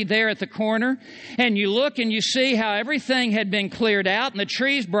property there at the corner, and you look and you see how everything had been cleared out and the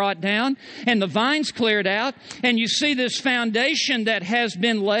trees brought down and the vines cleared out, and you see this foundation that has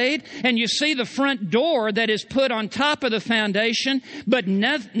been laid, and you see the front door that is put on top of the foundation, but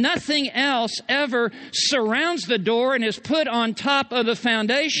nothing else ever surrounds the door and is put on top of the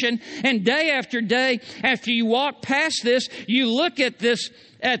foundation. And day after day, after you walk past this, you look at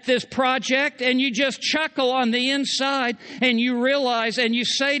this project and you just chuckle on the inside, and you realize and you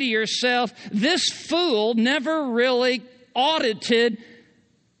say to yourself, this fool never really audited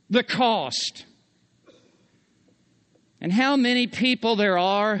the cost. And how many people there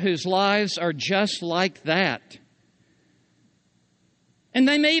are whose lives are just like that. And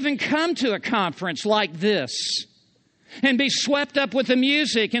they may even come to a conference like this and be swept up with the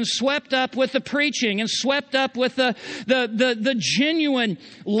music and swept up with the preaching and swept up with the genuine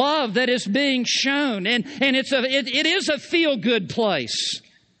love that is being shown. And it is a feel-good place.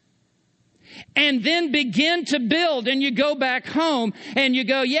 And then begin to build, and you go back home and you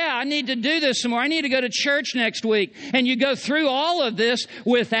go, yeah, I need to do this some more. I need to go to church next week. And you go through all of this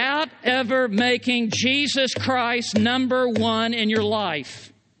without ever making Jesus Christ number one in your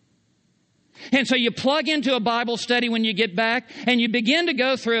life. And so you plug into a Bible study when you get back, and you begin to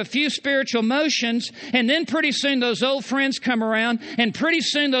go through a few spiritual motions, and then pretty soon those old friends come around, and pretty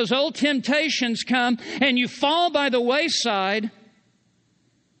soon those old temptations come, and you fall by the wayside.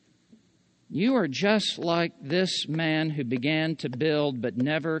 You are just like this man who began to build but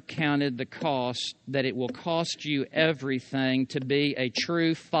never counted the cost, that it will cost you everything to be a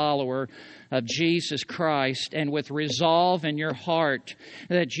true follower of Jesus Christ, and with resolve in your heart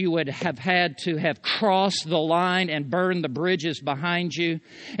that you would have had to have crossed the line and burned the bridges behind you,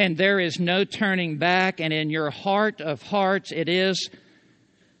 and there is no turning back, and in your heart of hearts it is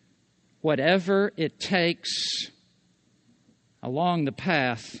whatever it takes along the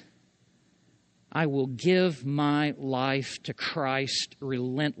path. I will give my life to Christ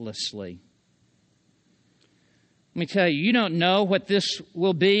relentlessly. Let me tell you, you don't know what this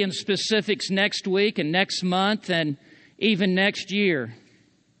will be in specifics next week and next month and even next year.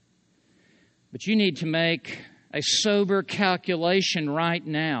 But you need to make a sober calculation right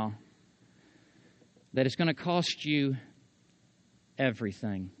now that it's going to cost you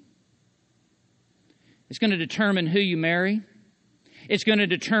everything. It's going to determine who you marry. It's going to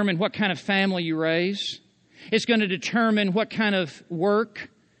determine what kind of family you raise. It's going to determine what kind of work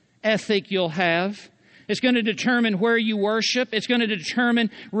ethic you'll have. It's going to determine where you worship. It's going to determine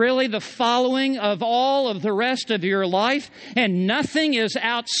really the following of all of the rest of your life. And nothing is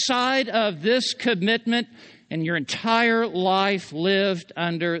outside of this commitment and your entire life lived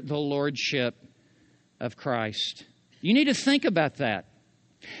under the lordship of Christ. You need to think about that.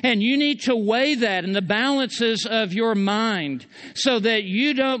 And you need to weigh that in the balances of your mind so that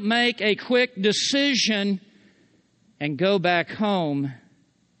you don't make a quick decision and go back home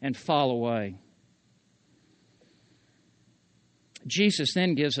and fall away. Jesus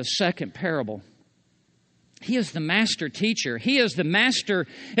then gives a second parable. He is the master teacher. He is the master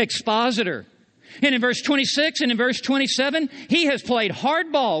expositor. And in verse 26 and in verse 27, He has played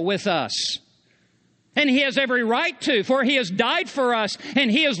hardball with us. And He has every right to, for He has died for us, and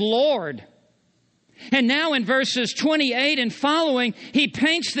He is Lord. And now in verses 28 and following, He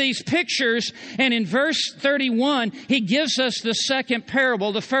paints these pictures, and in verse 31, He gives us the second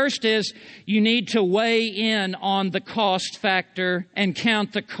parable. The first is, you need to weigh in on the cost factor and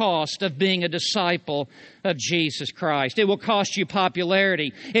count the cost of being a disciple of Jesus Christ. It will cost you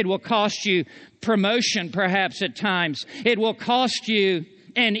popularity. It will cost you promotion, perhaps at times. It will cost you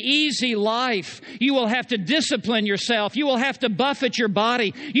an easy life. You will have to discipline yourself. You will have to buffet your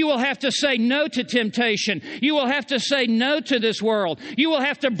body. You will have to say no to temptation. You will have to say no to this world. You will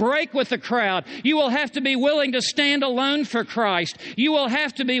have to break with the crowd. You will have to be willing to stand alone for Christ. You will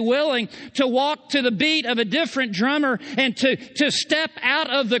have to be willing to walk to the beat of a different drummer and to step out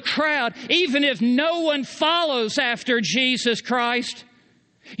of the crowd, even if no one follows after Jesus Christ.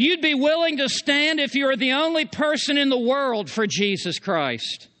 You'd be willing to stand if you're the only person in the world for Jesus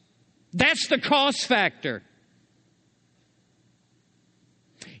Christ. That's the cost factor.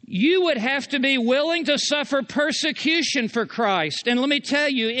 You would have to be willing to suffer persecution for Christ. And let me tell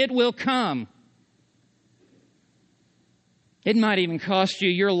you, it will come. It might even cost you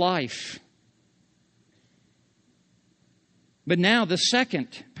your life. But now the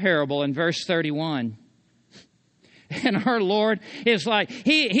second parable in verse 31. And our Lord is like,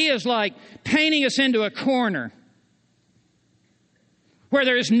 He is like painting us into a corner where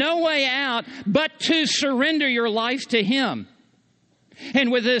there is no way out but to surrender your life to Him.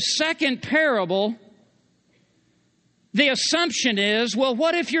 And with this second parable, the assumption is, well,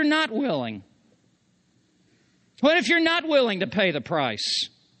 what if you're not willing? What if you're not willing to pay the price?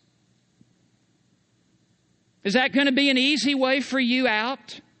 Is that going to be an easy way for you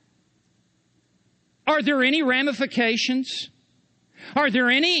out? Are there any ramifications? Are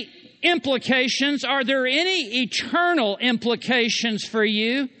there any implications? Are there any eternal implications for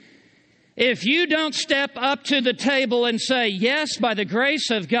you if you don't step up to the table and say, yes, by the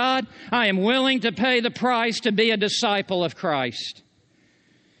grace of God, I am willing to pay the price to be a disciple of Christ?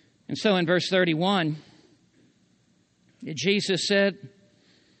 And so in verse 31, Jesus said,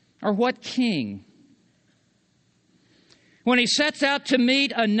 Or what king? When he sets out to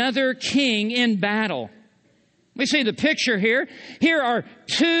meet another king in battle. We see the picture here. Here are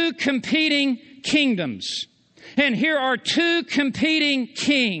two competing kingdoms. And here are two competing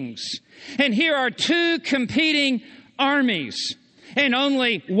kings. And here are two competing armies. And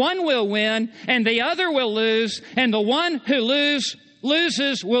only one will win, and the other will lose, and the one who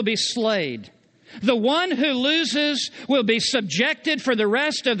loses will be slayed. The one who loses will be subjected for the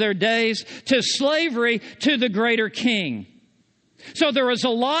rest of their days to slavery to the greater king. So there is a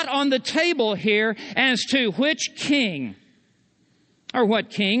lot on the table here as to which king, or what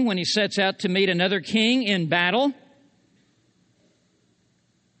king, when he sets out to meet another king in battle,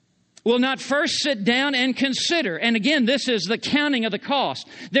 will not first sit down and consider. And again, this is the counting of the cost.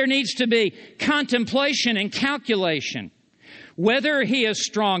 There needs to be contemplation and calculation. Whether he is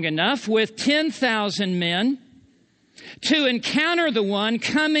strong enough with 10,000 men to encounter the one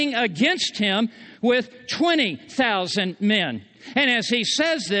coming against him with 20,000 men. And as he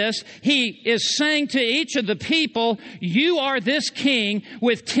says this, he is saying to each of the people, you are this king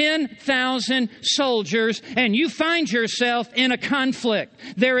with 10,000 soldiers, and you find yourself in a conflict.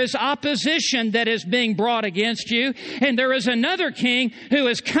 There is opposition that is being brought against you, and there is another king who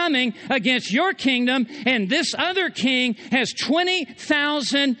is coming against your kingdom, and this other king has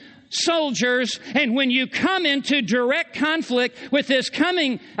 20,000 soldiers, and when you come into direct conflict with this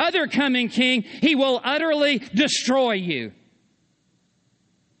other coming king, he will utterly destroy you.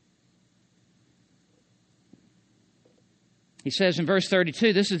 He says in verse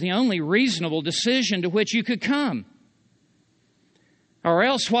 32, this is the only reasonable decision to which you could come. Or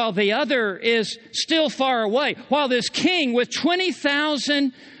else, while the other is still far away, while this king with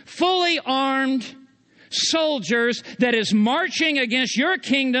 20,000 fully armed soldiers that is marching against your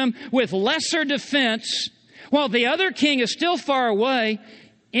kingdom with lesser defense, while the other king is still far away,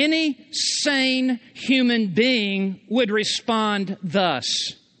 any sane human being would respond thus.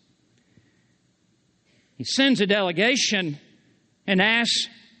 He sends a delegation and asks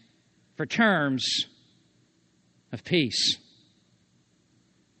for terms of peace.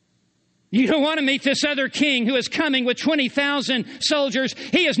 You don't want to meet this other king who is coming with 20,000 soldiers.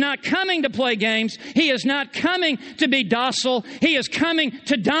 He is not coming to play games. He is not coming to be docile. He is coming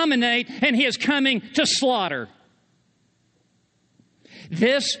to dominate, and he is coming to slaughter.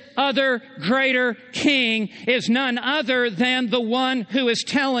 This other greater king is none other than the one who is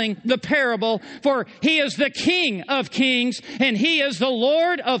telling the parable, for he is the King of kings and he is the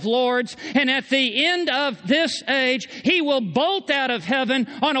Lord of lords, and at the end of this age he will bolt out of heaven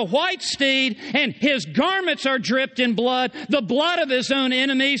on a white steed, and his garments are dripped in blood, the blood of his own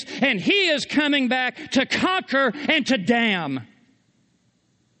enemies, and he is coming back to conquer and to damn.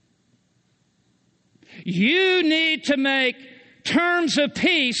 You need to make terms of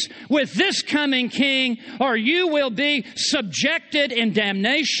peace with this coming king, or you will be subjected in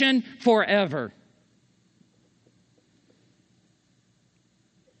damnation forever.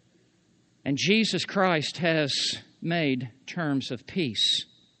 And Jesus Christ has made terms of peace.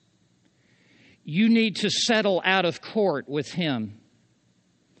 You need to settle out of court with him.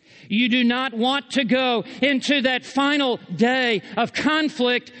 You do not want to go into that final day of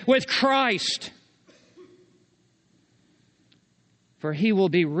conflict with Christ, for he will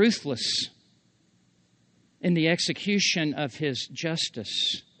be ruthless in the execution of his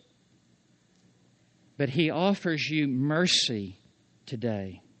justice. But he offers you mercy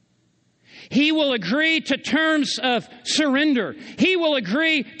today. He will agree to terms of surrender. He will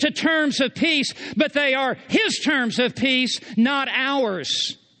agree to terms of peace, but they are his terms of peace, not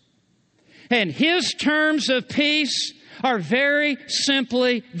ours. And his terms of peace are very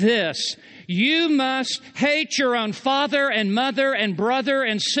simply this: you must hate your own father and mother and brother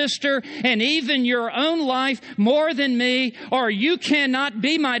and sister and even your own life more than me, or you cannot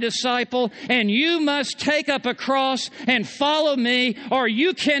be my disciple, and you must take up a cross and follow me, or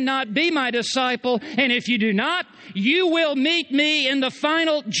you cannot be my disciple, and if you do not, you will meet me in the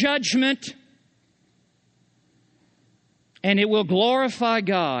final judgment, and it will glorify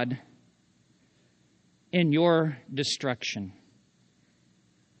God in your destruction.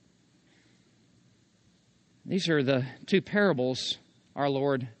 These are the two parables our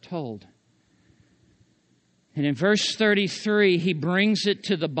Lord told. And in verse 33, he brings it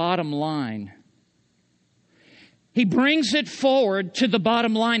to the bottom line. He brings it forward to the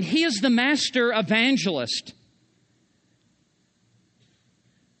bottom line. He is the master evangelist.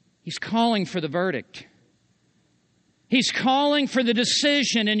 He's calling for the verdict. He's calling for the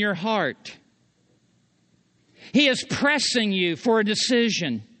decision in your heart. He is pressing you for a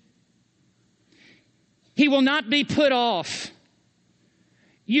decision. He will not be put off.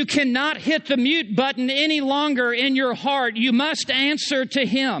 You cannot hit the mute button any longer in your heart. You must answer to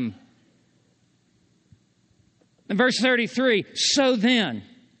Him. In verse 33, so then,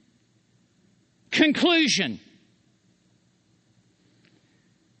 conclusion.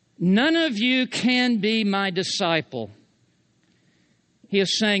 None of you can be my disciple. He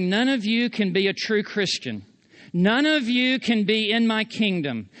is saying none of you can be a true Christian. None of you can be in my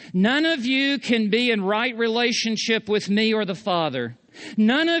kingdom. None of you can be in right relationship with me or the Father.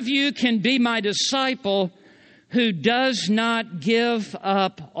 None of you can be my disciple who does not give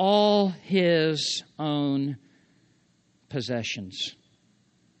up all his own possessions.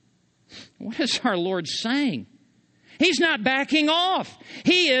 What is our Lord saying? He's not backing off.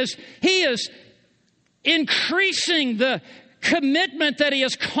 He is increasing the commitment that He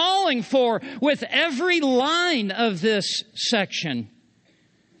is calling for with every line of this section.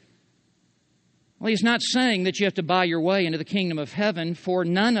 Well, He's not saying that you have to buy your way into the kingdom of heaven, for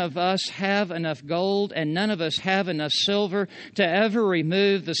none of us have enough gold and none of us have enough silver to ever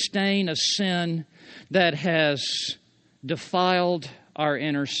remove the stain of sin that has defiled our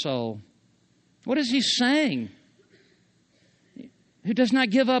inner soul. What is He saying? Who does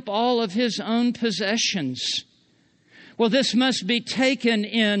not give up all of his own possessions. Well, this must be taken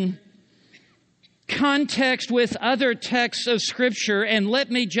in context with other texts of Scripture, and let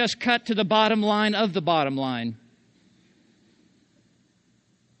me just cut to the bottom line of the bottom line.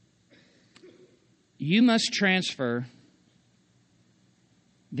 You must transfer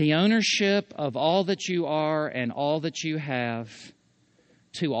the ownership of all that you are and all that you have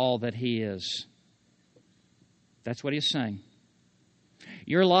to all that He is. That's what He's saying.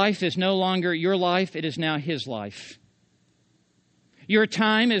 Your life is no longer your life, it is now His life. Your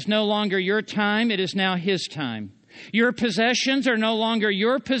time is no longer your time, it is now His time. Your possessions are no longer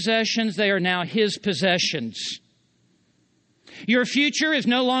your possessions, they are now His possessions. Your future is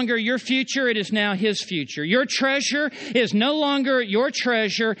no longer your future, it is now His future. Your treasure is no longer your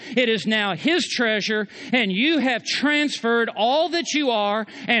treasure, it is now His treasure, and you have transferred all that you are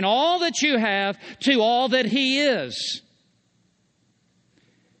and all that you have to all that He is.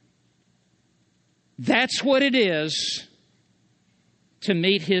 That's what it is to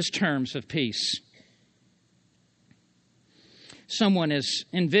meet His terms of peace. Someone has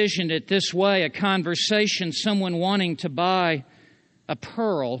envisioned it this way, a conversation, someone wanting to buy a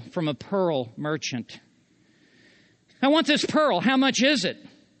pearl from a pearl merchant. I want this pearl. How much is it?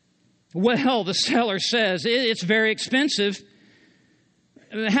 Well, the seller says, it's very expensive.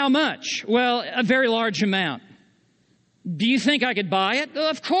 How much? Well, a very large amount. Do you think I could buy it?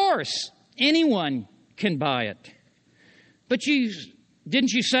 Of course. Anyone can buy it. But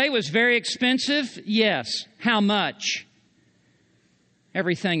didn't you say it was very expensive? Yes. How much?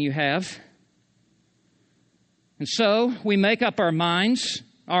 Everything you have. And so we make up our minds.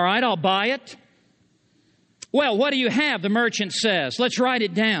 All right, I'll buy it. Well, what do you have? The merchant says. Let's write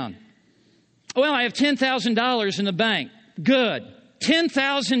it down. Well, I have $10,000 in the bank. Good.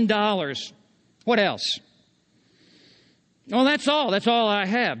 $10,000. What else? Well, that's all. That's all I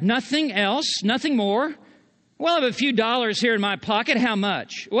have. Nothing else. Nothing more. Well, I have a few dollars here in my pocket. How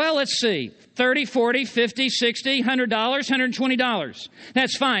much? Well, let's see. $30, $40, $50, $60, $100, $120.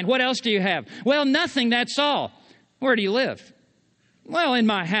 That's fine. What else do you have? Well, nothing. That's all. Where do you live? Well, in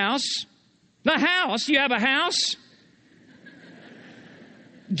my house. The house? You have a house?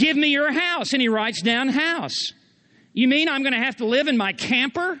 Give me your house. And he writes down house. You mean I'm going to have to live in my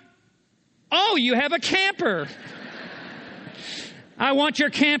camper? Oh, you have a camper. I want your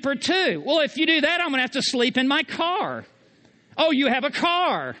camper too. Well, if you do that, I'm going to have to sleep in my car. Oh, you have a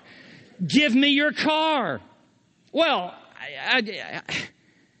car. Give me your car. Well,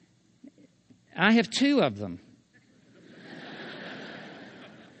 I have two of them.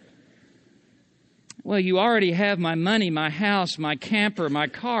 Well, you already have my money, my house, my camper, my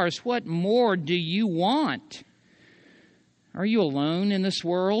cars. What more do you want? Are you alone in this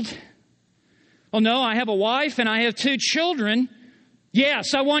world? Oh, no, I have a wife and I have 2 children.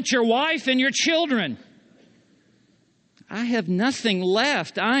 Yes, I want your wife and your children. I have nothing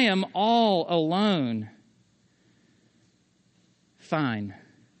left. I am all alone. Fine.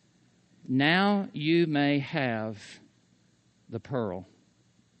 Now you may have the pearl.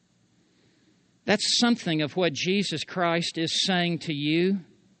 That's something of what Jesus Christ is saying to you.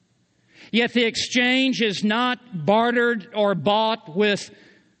 Yet the exchange is not bartered or bought with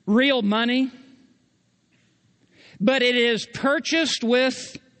real money, but it is purchased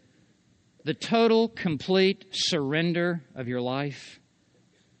with the total, complete surrender of your life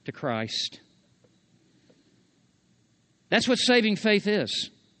to Christ. That's what saving faith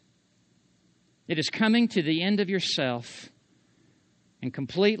is. It is coming to the end of yourself and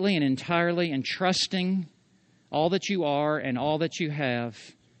completely and entirely entrusting all that you are and all that you have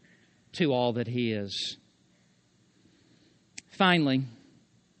to all that He is. Finally,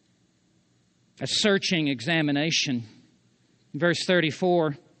 a searching examination. Verse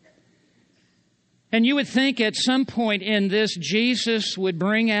 34. And you would think at some point in this, Jesus would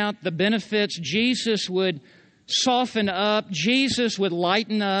bring out the benefits. Jesus would soften up. Jesus would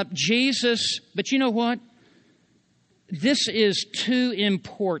lighten up. But you know what? This is too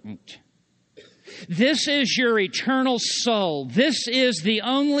important. This is your eternal soul. This is the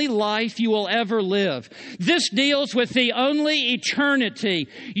only life you will ever live. This deals with the only eternity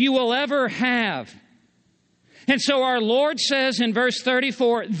you will ever have. And so our Lord says in verse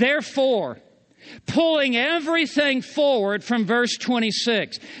 34, therefore, pulling everything forward from verse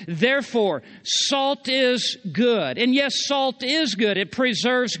 26. Therefore, salt is good. And yes, salt is good. It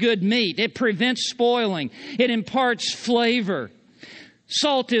preserves good meat. It prevents spoiling. It imparts flavor.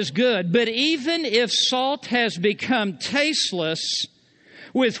 Salt is good. But even if salt has become tasteless,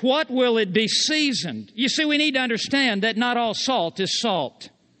 with what will it be seasoned? You see, we need to understand that not all salt is salt.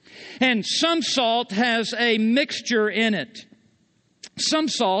 And some salt has a mixture in it. Some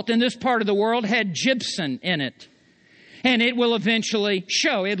salt in this part of the world had gypsum in it. And it will eventually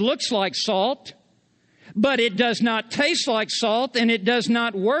show. It looks like salt, but it does not taste like salt, and it does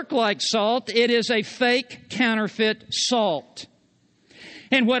not work like salt. It is a fake, counterfeit salt.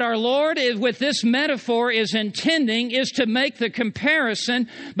 And what our Lord is with this metaphor is intending is to make the comparison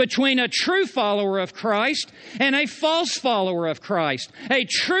between a true follower of Christ and a false follower of Christ. A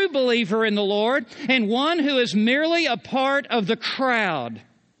true believer in the Lord and one who is merely a part of the crowd.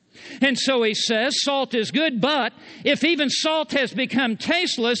 And so he says, salt is good, but if even salt has become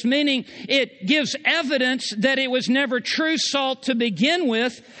tasteless, meaning it gives evidence that it was never true salt to begin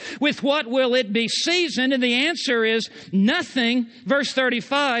with what will it be seasoned? And the answer is nothing. Verse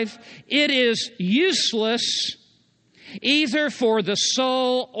 35, it is useless either for the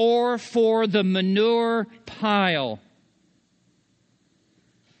soul or for the manure pile.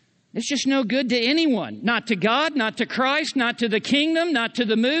 It's just no good to anyone. Not to God, not to Christ, not to the kingdom, not to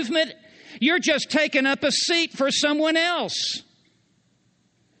the movement. You're just taking up a seat for someone else.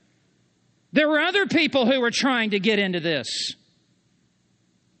 There were other people who were trying to get into this.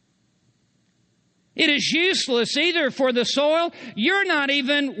 It is useless either for the soil. You're not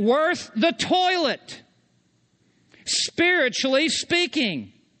even worth the toilet, spiritually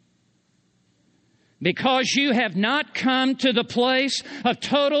speaking. Because you have not come to the place of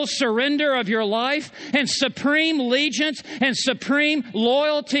total surrender of your life and supreme allegiance and supreme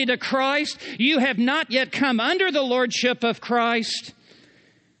loyalty to Christ, you have not yet come under the lordship of Christ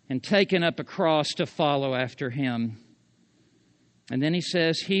and taken up a cross to follow after Him. And then he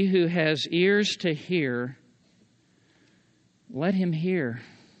says, he who has ears to hear, let him hear.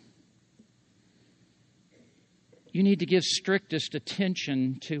 You need to give strictest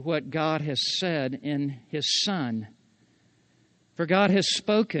attention to what God has said in His Son. For God has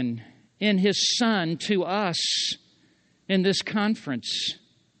spoken in His Son to us in this conference.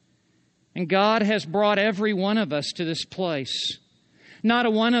 And God has brought every one of us to this place. Not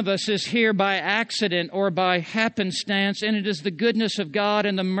a one of us is here by accident or by happenstance, and it is the goodness of God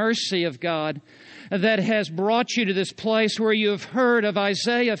and the mercy of God that has brought you to this place where you have heard of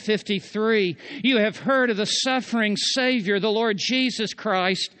Isaiah 53. You have heard of the suffering Savior, the Lord Jesus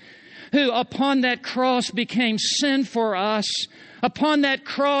Christ, who upon that cross became sin for us. Upon that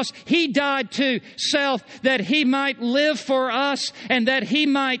cross, He died to self that He might live for us and that He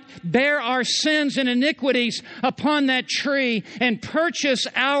might bear our sins and iniquities upon that tree and purchase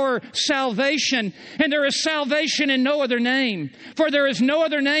our salvation. And there is salvation in no other name, for there is no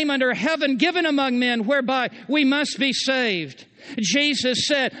other name under heaven given among men whereby we must be saved. Jesus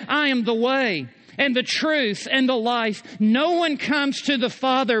said, I am the way and the truth and the life. No one comes to the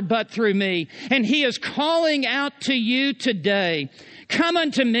Father but through me. And He is calling out to you today. Come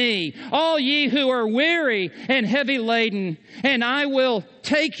unto me, all ye who are weary and heavy laden, and I will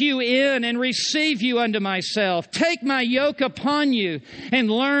take you in and receive you unto myself. Take my yoke upon you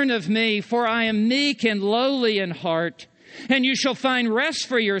and learn of me, for I am meek and lowly in heart, and you shall find rest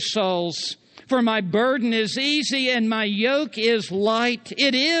for your souls. For my burden is easy and my yoke is light.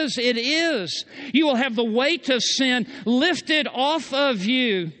 It is. You will have the weight of sin lifted off of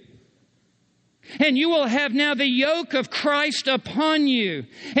you. And you will have now the yoke of Christ upon you.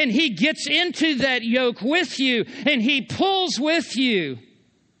 And He gets into that yoke with you and He pulls with you.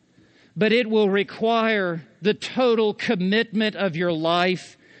 But it will require the total commitment of your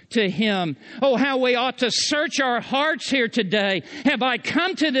life to Him. Oh, how we ought to search our hearts here today. Have I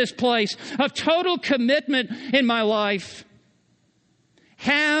come to this place of total commitment in my life?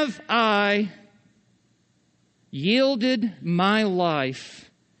 I yielded my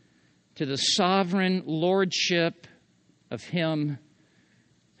life to the sovereign lordship of Him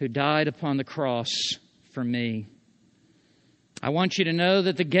who died upon the cross for me. I want you to know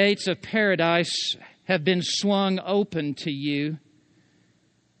that the gates of paradise have been swung open to you,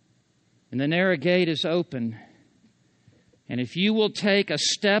 and the narrow gate is open. And if you will take a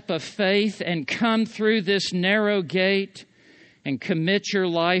step of faith and come through this narrow gate and commit your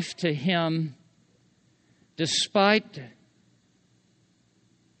life to Him, despite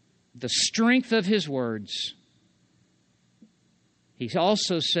the strength of His words, He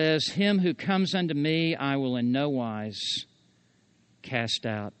also says, "Him who comes unto me, I will in no wise cast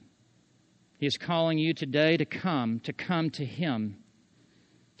out." He is calling you today to come to Him,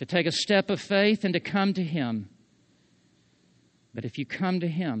 to take a step of faith and to come to Him. But if you come to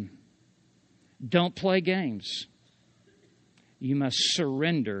Him, don't play games. You must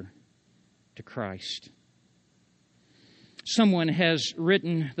surrender to Christ. Someone has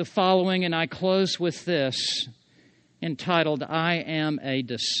written the following, and I close with this, entitled, "I Am a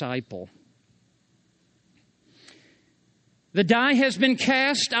Disciple." The die has been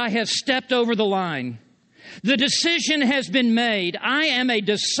cast. I have stepped over the line. The decision has been made. I am a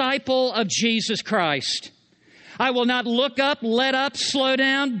disciple of Jesus Christ. I will not look up, let up, slow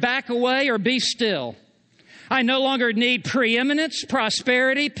down, back away, or be still. I no longer need preeminence,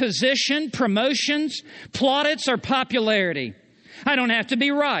 prosperity, position, promotions, plaudits, or popularity. I don't have to be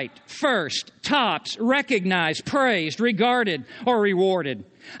right, first, tops, recognized, praised, regarded, or rewarded.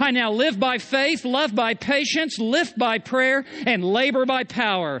 I now live by faith, love by patience, live by prayer, and labor by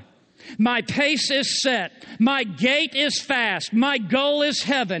power. My pace is set. My gate is fast. My goal is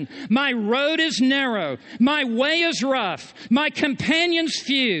heaven. My road is narrow. My way is rough. My companions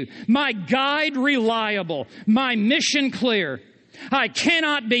few. My guide reliable. My mission clear. I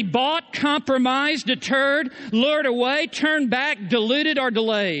cannot be bought, compromised, deterred, lured away, turned back, deluded, or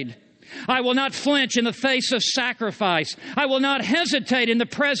delayed. I will not flinch in the face of sacrifice. I will not hesitate in the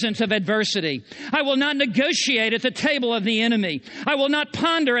presence of adversity. I will not negotiate at the table of the enemy. I will not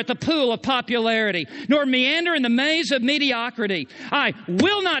ponder at the pool of popularity, nor meander in the maze of mediocrity. I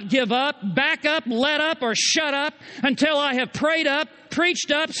will not give up, back up, let up, or shut up until I have prayed up,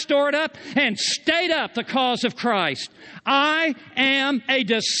 preached up, stored up, and stayed up the cause of Christ. I am a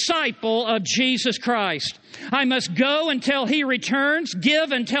disciple of Jesus Christ. I must go until He returns,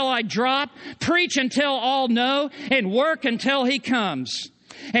 give until I drop, preach until all know, and work until He comes.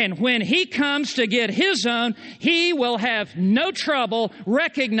 And when He comes to get His own, He will have no trouble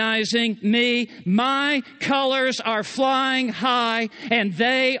recognizing me. My colors are flying high, and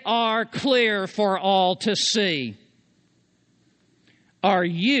they are clear for all to see. Are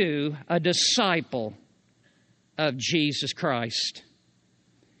you a disciple of Jesus Christ?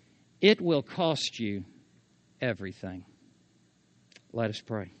 It will cost you everything. Let us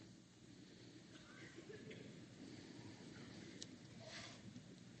pray.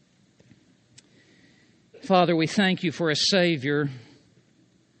 Father, we thank You for a Savior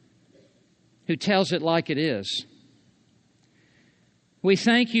who tells it like it is. We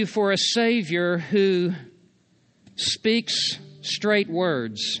thank You for a Savior who speaks straight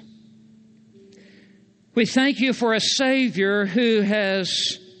words. We thank You for a Savior who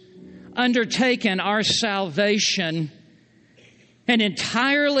has undertaken our salvation and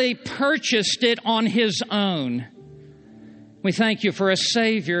entirely purchased it on His own. We thank You for a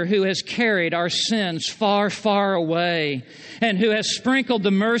Savior who has carried our sins far, far away and who has sprinkled the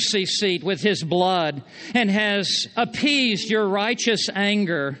mercy seat with His blood and has appeased Your righteous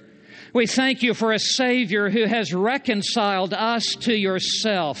anger. We thank You for a Savior who has reconciled us to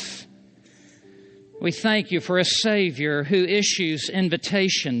Yourself. We thank You for a Savior who issues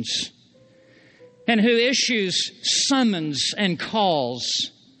invitations and who issues summons and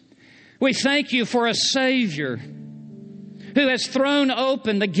calls. We thank You for a Savior who has thrown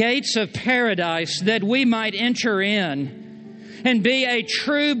open the gates of paradise that we might enter in and be a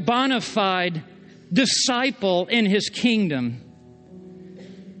true bona fide disciple in His kingdom.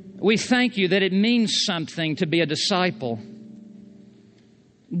 We thank You that it means something to be a disciple,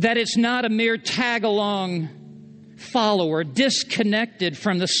 that it's not a mere tag-along follower disconnected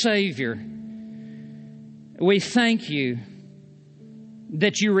from the Savior. We thank You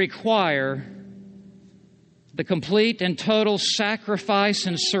that You require the complete and total sacrifice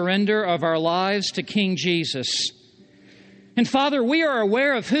and surrender of our lives to King Jesus. And Father, we are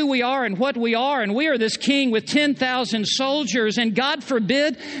aware of who we are and what we are, and we are this king with 10,000 soldiers, and God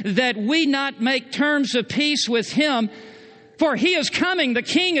forbid that we not make terms of peace with Him, for He is coming, the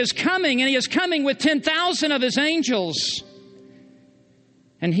King is coming, and He is coming with 10,000 of His angels.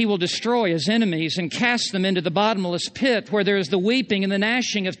 And He will destroy His enemies and cast them into the bottomless pit, where there is the weeping and the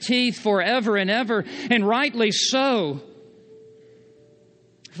gnashing of teeth forever and ever, and rightly so.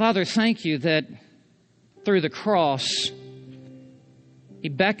 Father, thank You that through the cross, He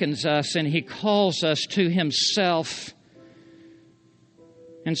beckons us and He calls us to Himself.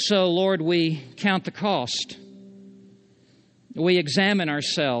 And so, Lord, we count the cost. We examine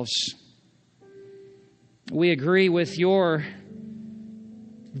ourselves. We agree with Your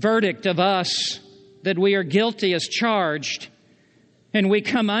verdict of us that we are guilty as charged. And we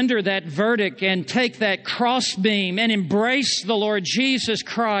come under that verdict and take that crossbeam and embrace the Lord Jesus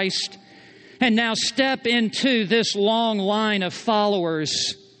Christ, and now step into this long line of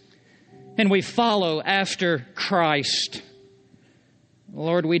followers, and we follow after Christ.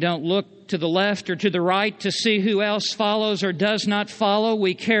 Lord, we don't look to the left or to the right to see who else follows or does not follow.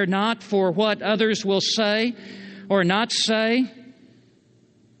 We care not for what others will say or not say.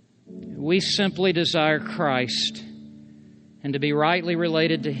 We simply desire Christ and to be rightly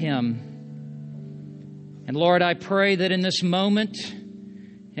related to Him. And Lord, I pray that in this moment,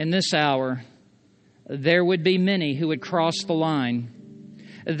 in this hour, there would be many who would cross the line.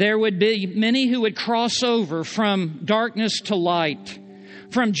 There would be many who would cross over from darkness to light,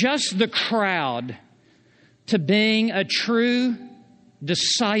 from just the crowd to being a true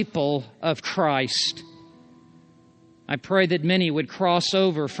disciple of Christ. I pray that many would cross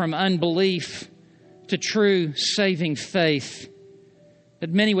over from unbelief to true saving faith, that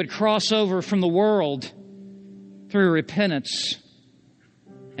many would cross over from the world through repentance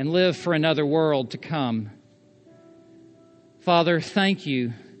and live for another world to come. Father, thank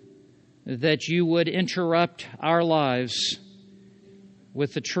You that You would interrupt our lives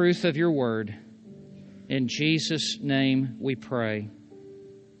with the truth of Your Word. In Jesus' name we pray.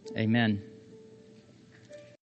 Amen.